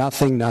pond.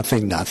 Nothing,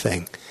 nothing,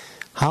 nothing.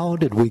 How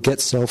did we get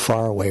so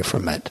far away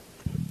from it?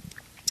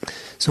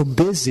 So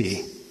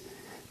busy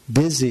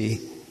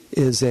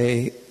is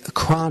a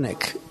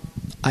chronic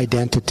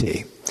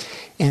identity.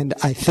 And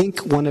I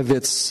think one of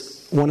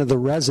the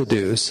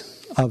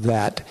residues of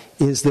that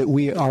is that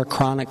we are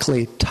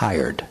chronically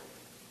tired.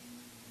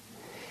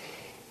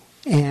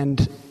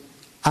 And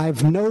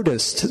I've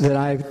noticed that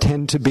I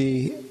tend to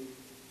be,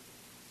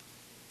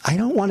 I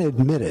don't want to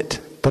admit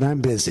it, but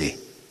I'm busy.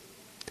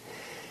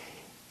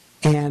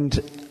 And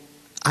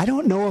I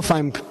don't know if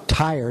I'm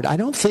tired. I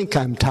don't think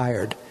I'm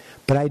tired,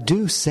 but I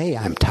do say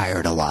I'm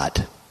tired a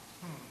lot.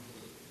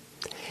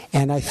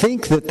 And I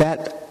think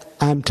that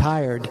I'm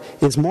tired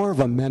is more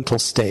of a mental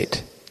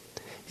state.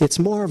 It's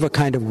more of a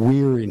kind of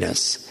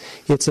weariness.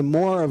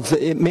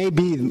 It may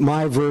be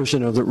my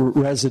version of the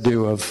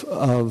residue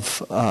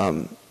of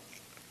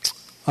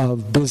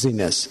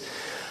busyness.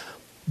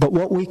 But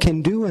what we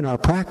can do in our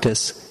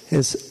practice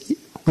is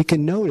we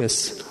can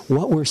notice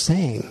what we're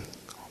saying.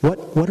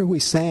 What are we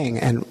saying,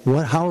 and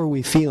how are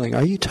we feeling?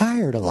 Are you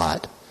tired a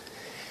lot?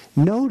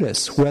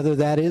 Notice whether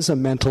that is a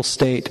mental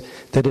state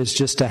that is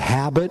just a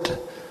habit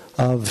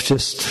of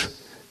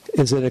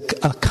is it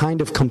a kind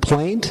of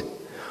complaint?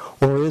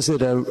 Or is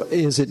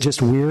it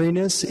just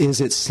weariness? Is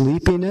it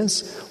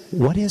sleepiness?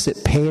 What is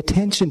it? Pay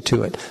attention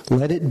to it.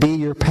 Let it be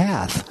your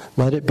path.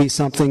 Let it be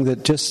something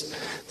that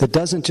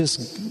doesn't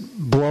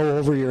just blow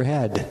over your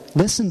head.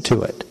 Listen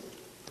to it.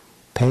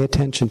 Pay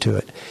attention to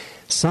it.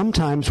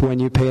 Sometimes when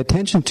you pay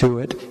attention to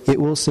it,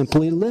 it will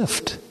simply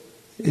lift.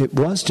 It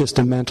was just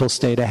a mental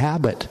state, a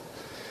habit.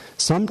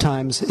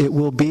 Sometimes it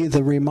will be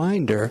the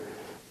reminder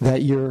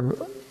that you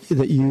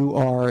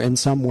are in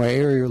some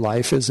way, or your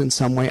life is in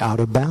some way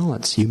out of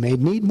balance. You may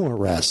need more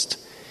rest.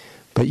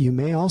 But you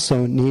may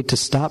also need to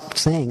stop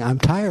saying, I'm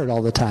tired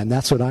all the time.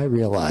 That's what I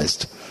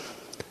realized.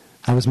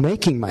 I was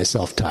making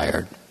myself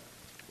tired.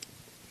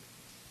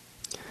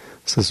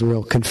 This is a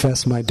real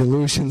confess my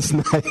delusions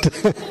night.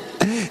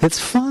 It's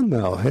fun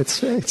though.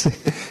 It's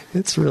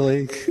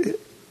really,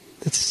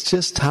 it's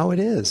just how it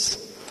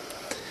is.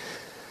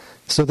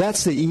 So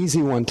that's the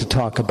easy one to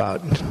talk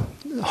about.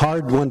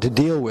 Hard one to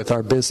deal with,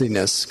 our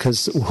busyness,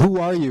 because who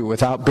are you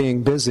without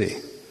being busy?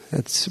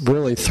 It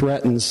really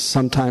threatens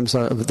sometimes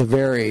the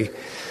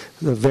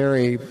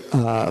very,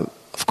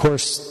 of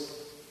course,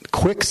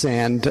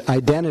 quicksand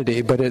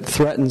identity, but it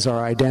threatens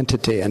our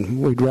identity,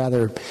 and we'd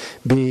rather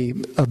be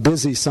a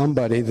busy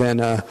somebody than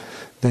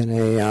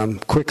a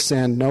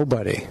quicksand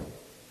nobody.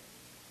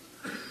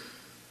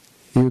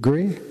 You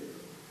agree?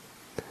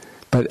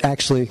 But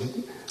actually,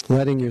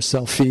 letting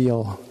yourself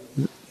feel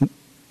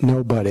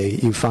nobody,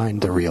 you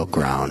find the real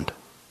ground.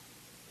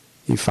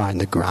 You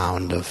find the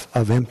ground of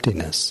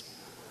emptiness.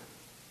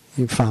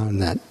 You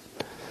found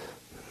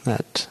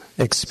that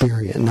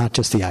experience, not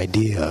just the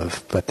idea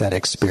of, but that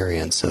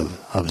experience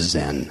of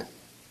Zen,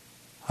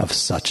 of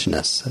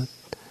suchness.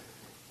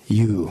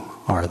 You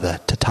are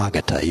the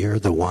Tathagata. You're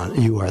the one.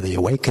 You are the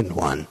awakened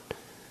one.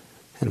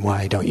 And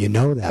why don't you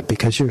know that?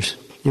 Because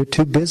you're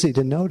too busy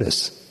to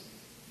notice.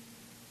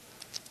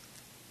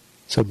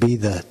 So be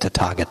the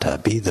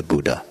Tathagata. Be the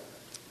Buddha.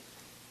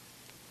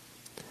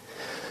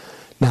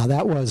 Now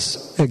that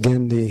was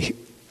again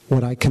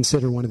what I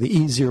consider one of the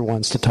easier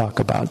ones to talk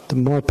about, the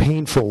more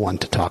painful one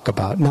to talk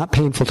about. Not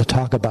painful to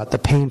talk about, the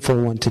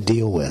painful one to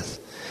deal with.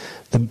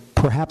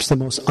 Perhaps the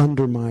most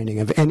undermining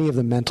of any of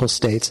the mental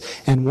states,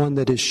 and one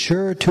that is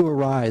sure to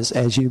arise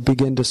as you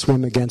begin to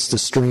swim against the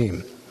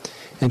stream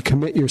and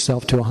commit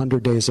yourself to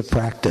 100 days of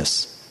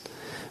practice.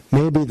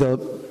 Maybe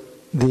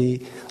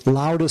the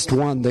loudest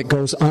one that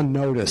goes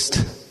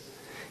unnoticed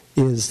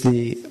is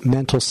the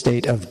mental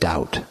state of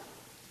doubt,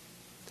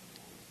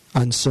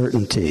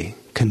 uncertainty,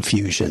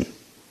 confusion.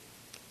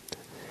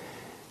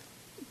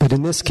 But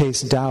in this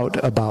case,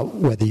 doubt about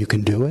whether you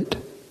can do it,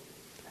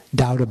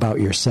 doubt about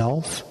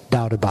yourself,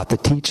 doubt about the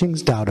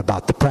teachings, doubt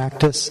about the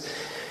practice.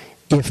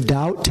 If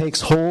doubt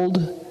takes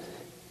hold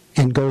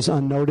and goes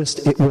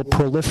unnoticed, it will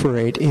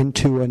proliferate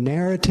into a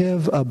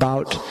narrative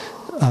about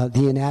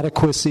the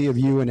inadequacy of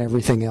you and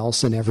everything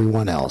else and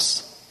everyone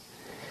else.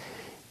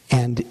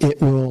 And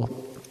it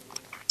will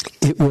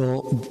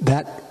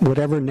that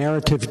whatever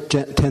narrative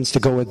tends to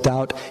go with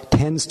doubt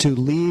tends to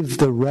leave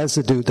the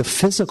residue, the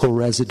physical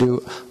residue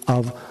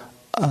of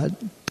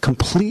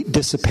complete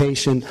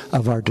dissipation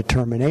of our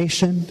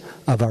determination,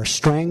 of our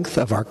strength,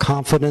 of our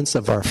confidence,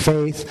 of our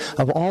faith,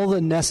 of all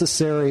the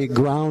necessary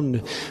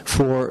ground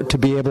to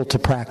be able to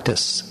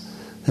practice.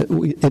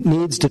 It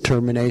needs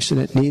determination,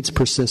 it needs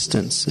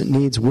persistence, it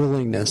needs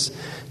willingness.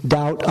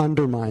 Doubt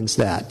undermines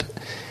that.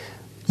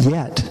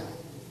 Yet,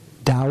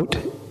 doubt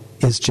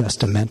is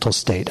just a mental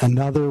state,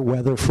 another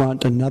weather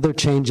front, another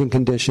changing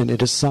condition.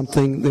 It is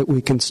something that we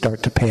can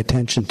start to pay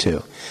attention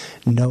to.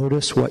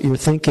 Notice what your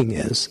thinking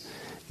is.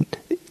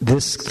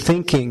 This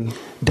thinking,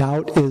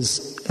 doubt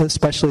is,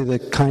 especially the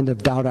kind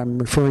of doubt I'm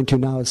referring to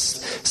now, is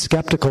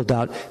skeptical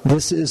doubt.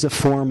 This is a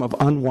form of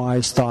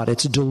unwise thought.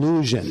 It's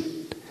delusion.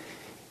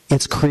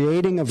 It's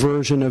creating a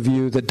version of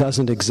you that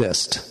doesn't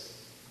exist,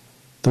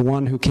 the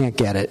one who can't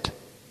get it.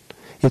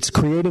 It's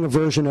creating a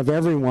version of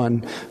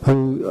everyone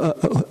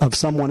of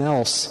someone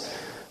else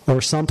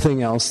or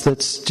something else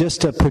that's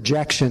just a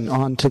projection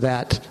onto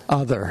that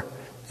other.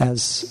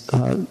 As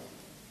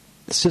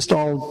it's just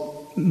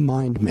all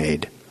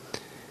mind-made.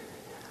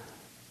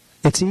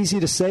 It's easy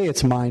to say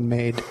it's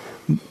mind-made,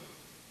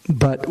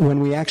 but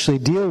when we actually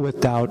deal with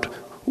doubt,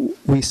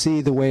 we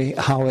see the way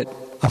how it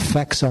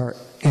affects our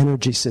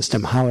energy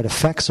system, how it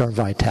affects our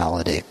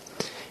vitality.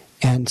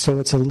 And so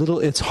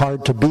it's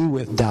hard to be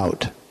with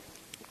doubt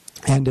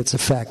and its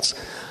effects.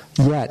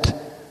 Yet,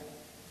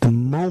 the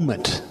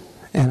moment,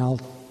 and I'll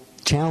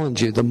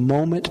challenge you, the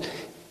moment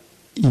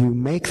you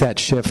make that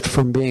shift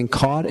from being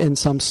caught in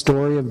some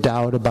story of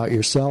doubt about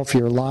yourself,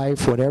 your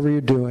life, whatever you're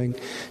doing,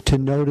 to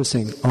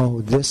noticing, oh,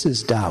 this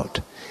is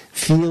doubt,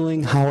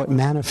 feeling how it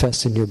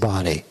manifests in your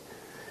body.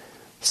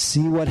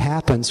 See what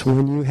happens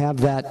when you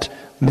have that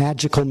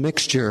magical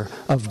mixture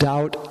of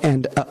doubt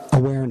and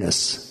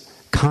awareness,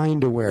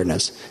 kind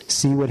awareness.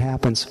 See what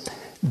happens.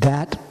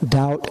 That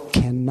doubt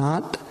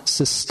cannot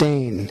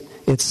sustain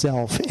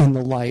itself in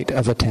the light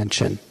of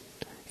attention,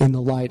 in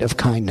the light of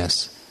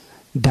kindness.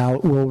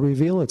 Doubt will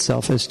reveal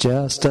itself as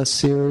just a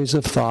series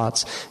of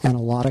thoughts and a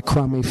lot of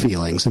crummy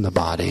feelings in the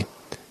body.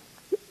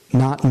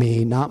 Not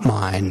me, not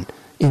mine,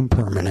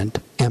 impermanent,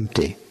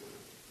 empty.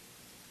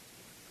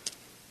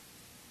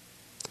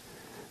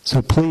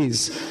 So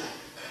please,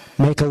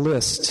 make a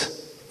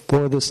list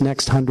for this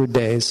next 100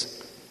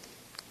 days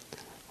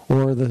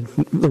or the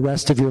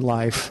rest of your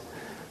life.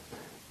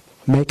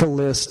 Make a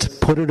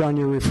list, put it on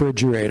your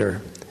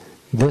refrigerator.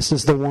 This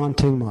is the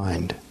wanting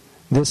mind.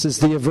 This is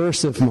the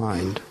aversive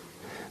mind.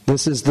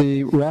 This is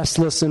the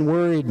restless and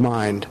worried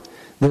mind.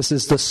 This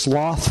is the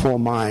slothful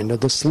mind or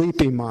the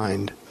sleepy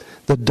mind,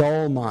 the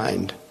dull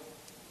mind.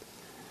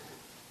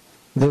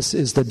 This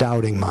is the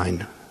doubting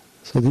mind.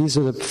 So these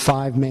are the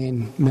 5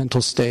 main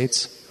mental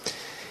states.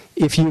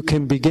 If you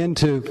can begin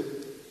to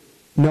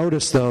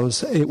notice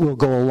those, it will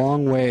go a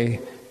long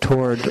way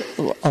toward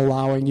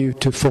allowing you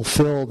to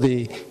fulfill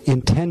the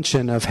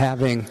intention of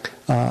having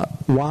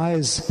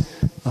wise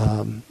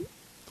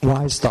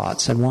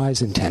thoughts and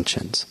wise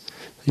intentions.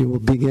 You'll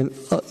get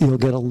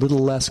a little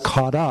less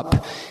caught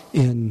up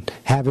in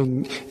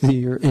having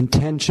your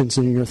intentions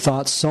and your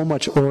thoughts so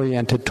much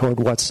oriented toward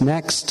what's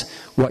next,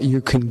 what you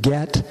can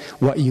get,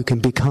 what you can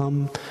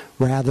become.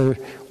 Rather,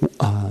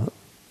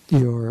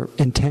 your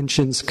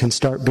intentions can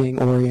start being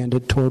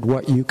oriented toward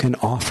what you can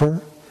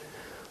offer,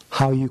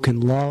 how you can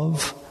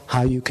love,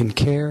 how you can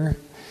care.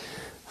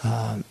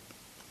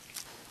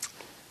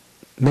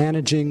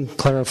 Managing,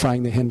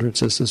 clarifying the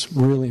hindrances is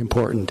really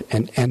important,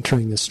 and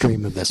entering the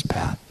stream of this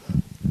path.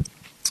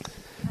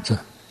 So,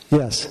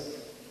 yes?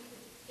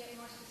 Get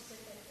more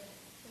specific than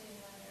putting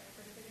on there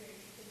for figures.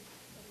 You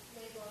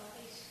could label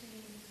ice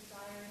cream,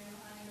 desiring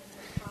mind,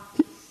 and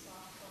coffee,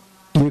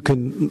 slothful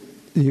mind.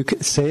 You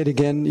can say it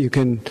again. You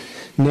can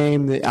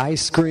name the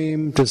ice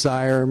cream,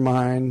 desire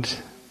mind,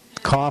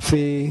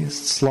 coffee,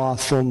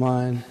 slothful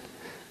mind.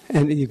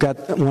 And you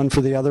got one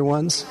for the other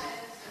ones?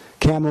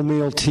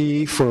 Chamomile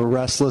tea for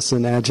restless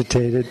and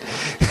agitated.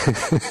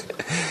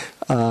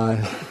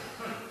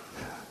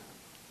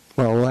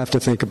 Well, we'll have to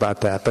think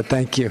about that, but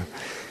thank you.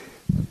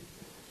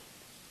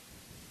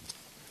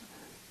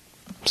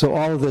 So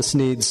all of this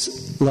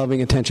needs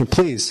loving attention.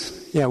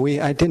 Please. Yeah,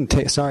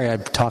 sorry I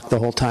talked the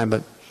whole time,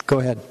 but go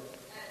ahead. This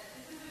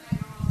isn't my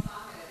normal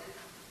topic.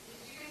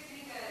 Did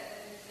you guys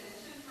make an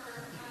extension for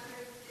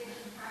 100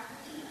 days of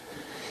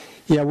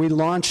practice? Yeah, we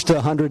launched a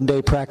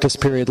 100-day practice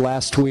period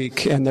last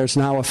week, and there's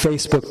now a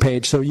Facebook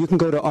page. So you can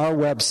go to our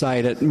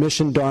website at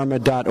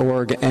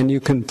missiondharma.org, and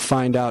you can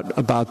find out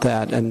about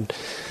that. And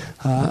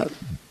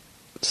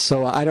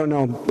so I don't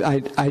know.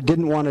 I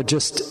didn't want to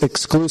just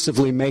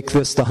exclusively make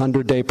this the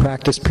 100-day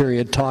practice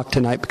period talk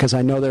tonight, because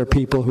I know there are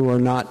people who are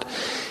not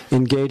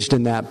engaged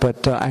in that.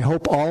 But I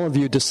hope all of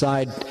you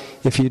decide,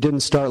 if you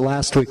didn't start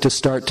last week, to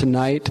start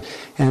tonight.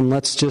 And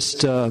let's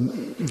just do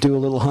a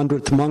little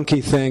 100th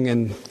monkey thing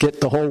and get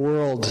the whole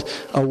world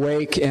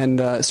awake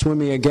and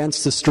swimming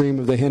against the stream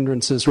of the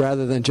hindrances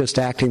rather than just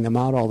acting them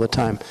out all the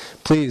time.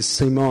 Please,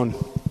 Simone.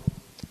 Speaking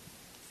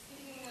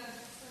of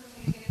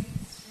swimming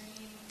against the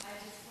stream, I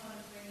just want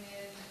to bring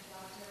in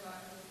Dr. Martin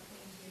Luther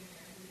King,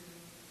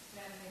 who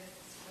swam against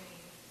the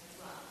stream as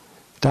well.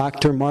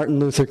 Dr. Martin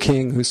Luther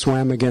King, who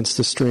swam against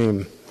the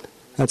stream.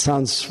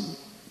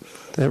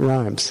 That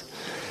rhymes.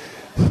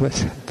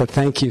 But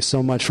thank you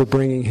so much for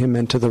bringing him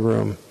into the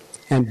room.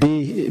 And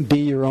be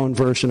your own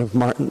version of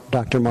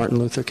Dr. Martin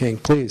Luther King,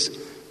 please.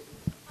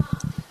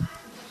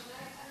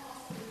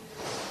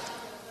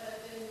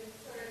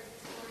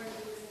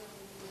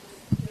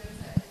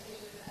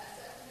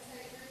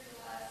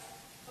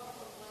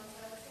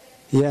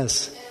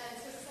 Yes.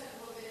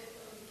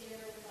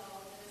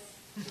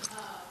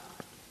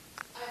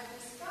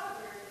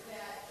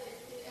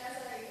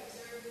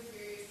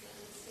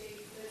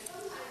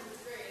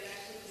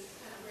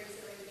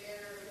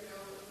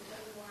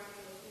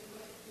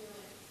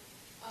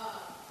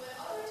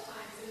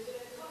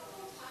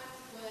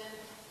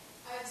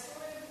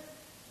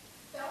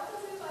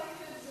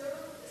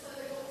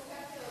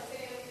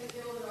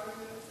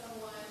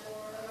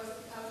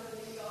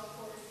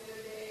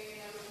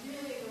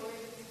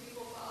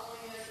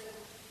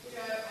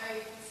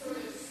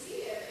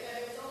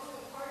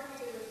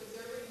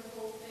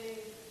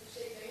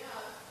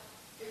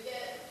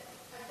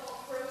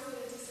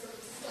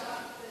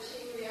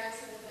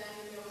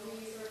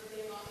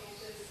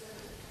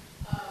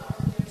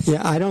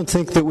 Yeah, I don't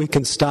think that we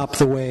can stop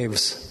the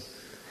waves.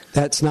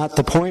 That's not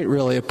the point,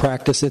 really, of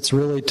practice. It's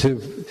really to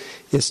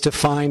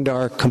find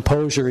our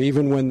composure,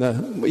 even when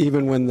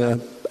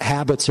the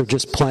habits are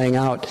just playing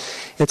out.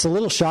 It's a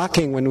little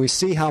shocking when we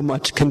see how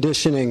much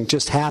conditioning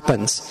just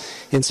happens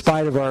in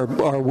spite of our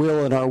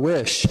will and our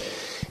wish,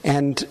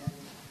 and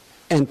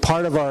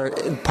part of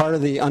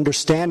the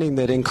understanding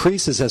that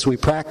increases as we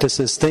practice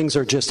is things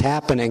are just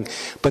happening.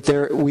 But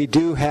we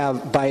do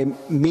have, by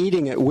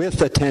meeting it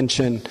with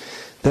attention,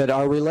 that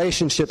our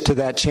relationship to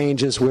that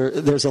changes, where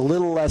there's a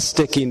little less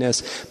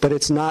stickiness, but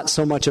it's not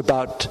so much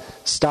about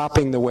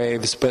stopping the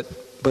waves, but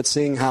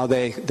seeing how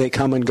they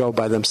come and go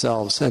by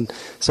themselves. And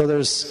so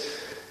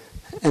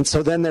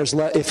then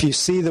if you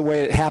see the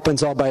way it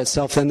happens all by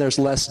itself, then there's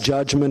less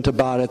judgment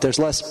about it. There's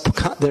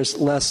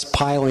less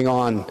piling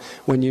on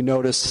when you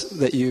notice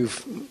that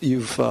you've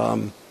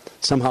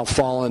somehow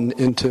fallen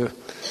into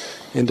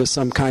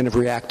some kind of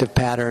reactive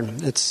pattern.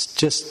 It's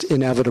just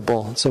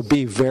inevitable. So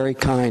be very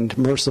kind,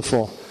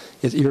 merciful.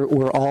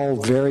 We're all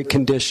very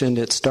conditioned.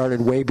 It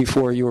started way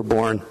before you were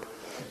born.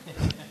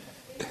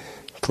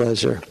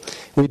 Pleasure.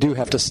 We do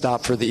have to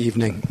stop for the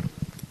evening.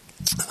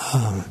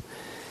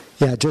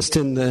 just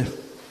in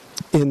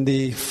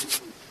the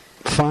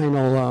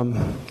final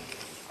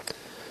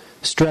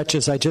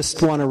stretches, I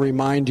just want to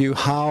remind you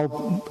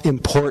how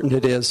important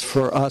it is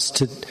for us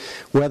to,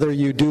 whether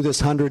you do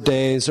this 100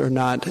 days or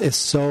not, it's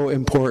so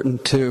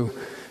important to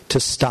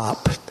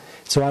stop.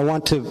 So I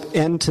want to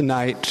end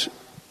tonight,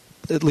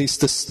 at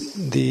least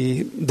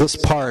this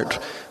part,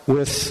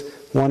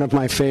 with one of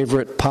my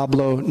favorite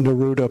Pablo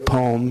Neruda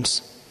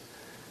poems.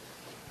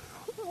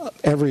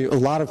 A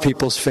lot of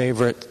people's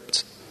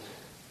favorite,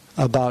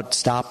 about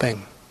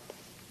stopping.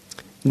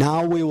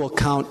 Now we will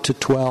count to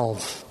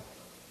 12,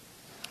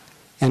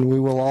 and we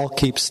will all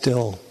keep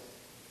still.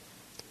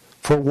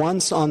 For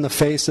once on the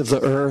face of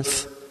the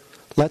earth,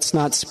 let's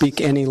not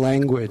speak any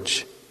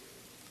language.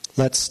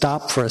 Let's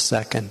stop for a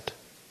second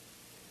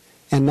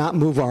and not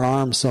move our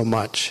arms so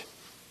much.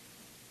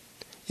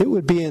 It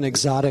would be an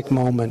exotic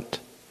moment,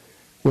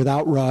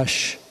 without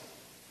rush,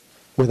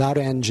 without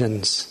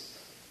engines.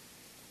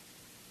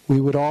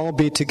 We would all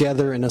be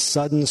together in a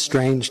sudden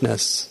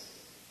strangeness.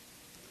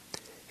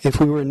 If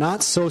we were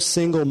not so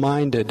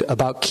single-minded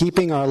about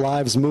keeping our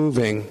lives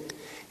moving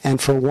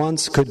and for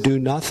once could do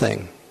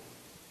nothing,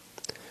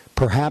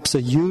 perhaps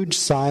a huge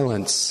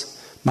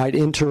silence might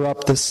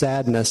interrupt the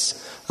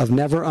sadness of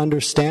never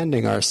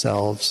understanding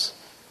ourselves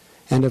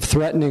and of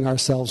threatening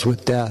ourselves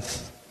with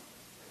death.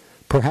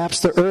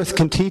 Perhaps the earth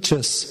can teach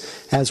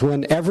us as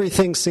when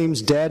everything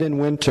seems dead in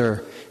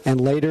winter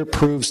and later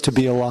proves to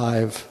be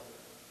alive.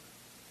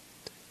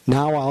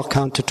 Now I'll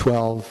count to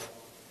 12,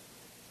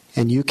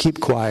 and you keep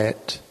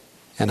quiet,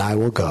 and I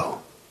will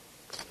go.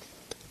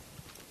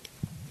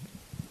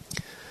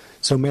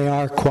 So may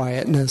our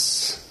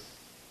quietness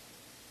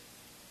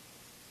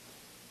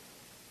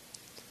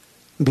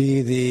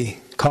be the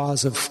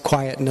cause of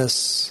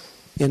quietness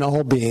in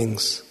all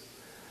beings.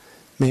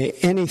 May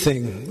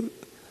anything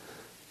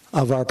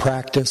of our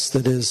practice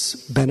that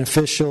is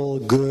beneficial,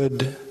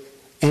 good,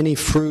 any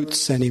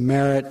fruits, any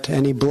merit,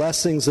 any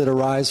blessings that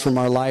arise from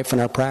our life and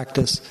our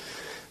practice,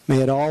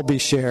 may it all be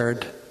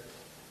shared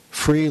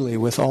freely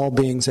with all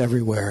beings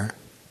everywhere,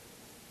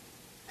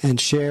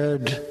 and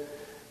shared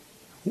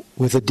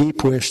with a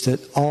deep wish that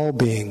all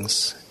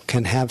beings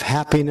can have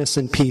happiness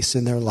and peace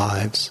in their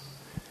lives,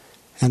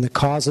 and the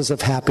causes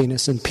of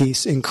happiness and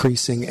peace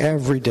increasing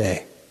every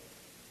day.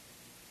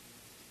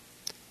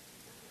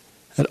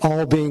 That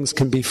all beings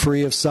can be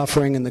free of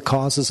suffering and the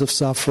causes of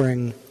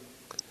suffering,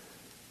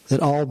 that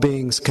all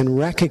beings can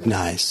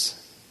recognize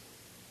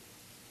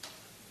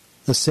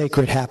the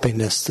sacred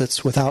happiness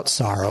that's without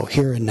sorrow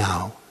here and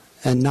now,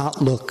 and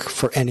not look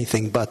for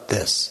anything but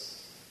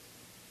this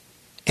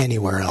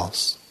anywhere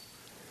else.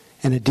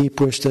 And a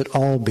deep wish that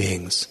all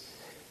beings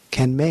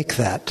can make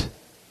that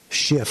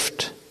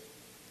shift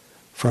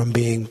from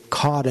being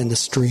caught in the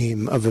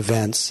stream of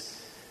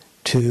events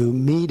to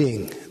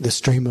meeting the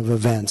stream of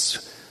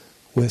events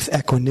with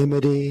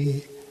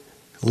equanimity,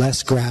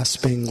 less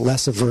grasping,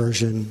 less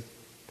aversion,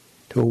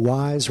 to a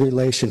wise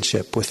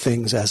relationship with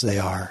things as they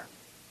are.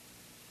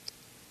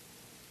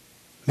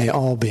 May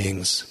all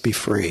beings be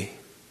free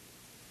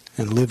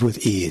and live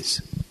with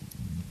ease.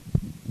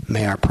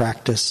 May our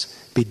practice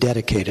be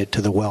dedicated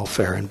to the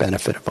welfare and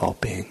benefit of all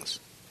beings.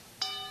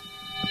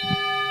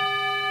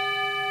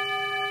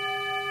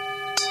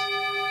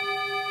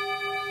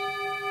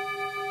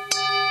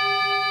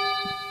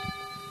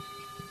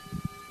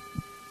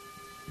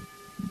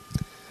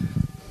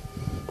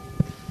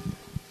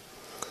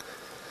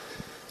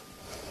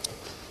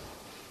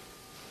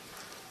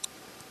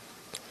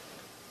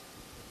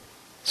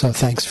 So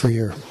thanks for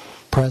your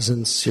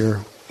presence,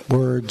 your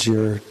words,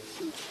 your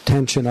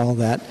attention, all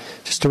that.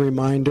 Just a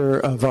reminder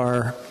of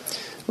our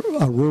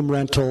room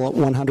rental at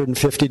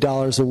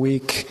 $150 a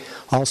week.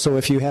 Also,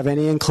 if you have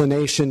any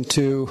inclination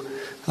to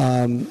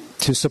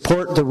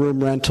support the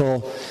room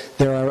rental,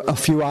 there are a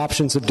few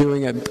options of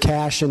doing it.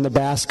 Cash in the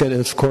basket,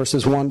 of course,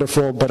 is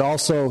wonderful, but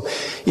also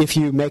if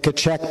you make a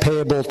check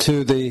payable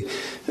to the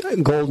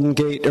Golden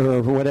Gate,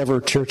 or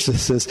whatever church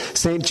this is,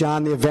 St.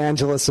 John the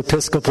Evangelist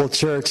Episcopal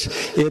Church,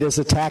 it is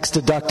a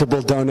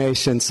tax-deductible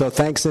donation. So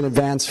thanks in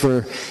advance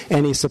for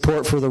any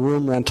support for the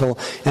room rental.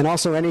 And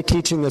also any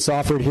teaching that's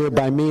offered here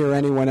by me or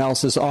anyone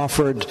else is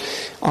offered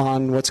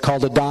on what's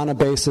called a dana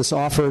basis,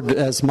 offered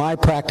as my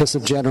practice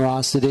of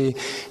generosity,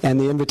 and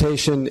the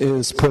invitation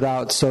is put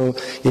out. So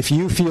if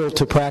you feel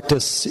to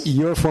practice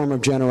your form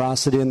of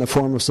generosity in the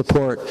form of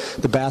support,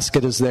 the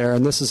basket is there.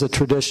 And this is a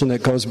tradition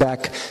that goes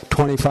back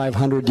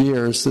 2,500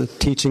 years. The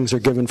teachings are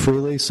given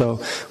freely, so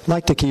I'd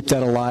like to keep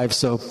that alive.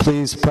 So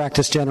please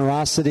practice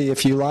generosity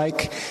if you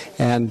like,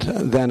 and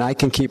then I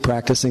can keep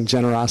practicing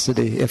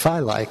generosity if I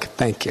like.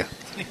 Thank you.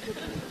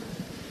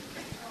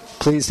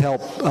 Please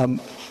help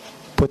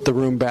put the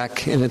room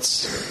back in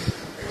its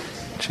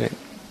shape.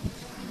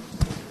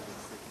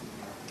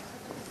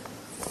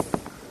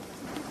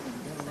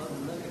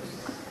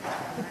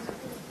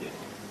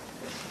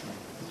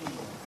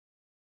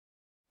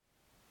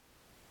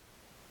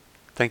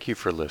 Thank you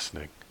for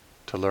listening.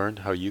 To learn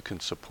how you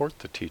can support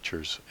the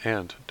teachers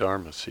and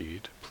Dharma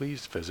Seed,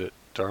 please visit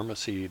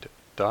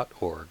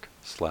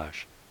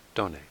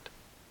dharmaseed.org/donate.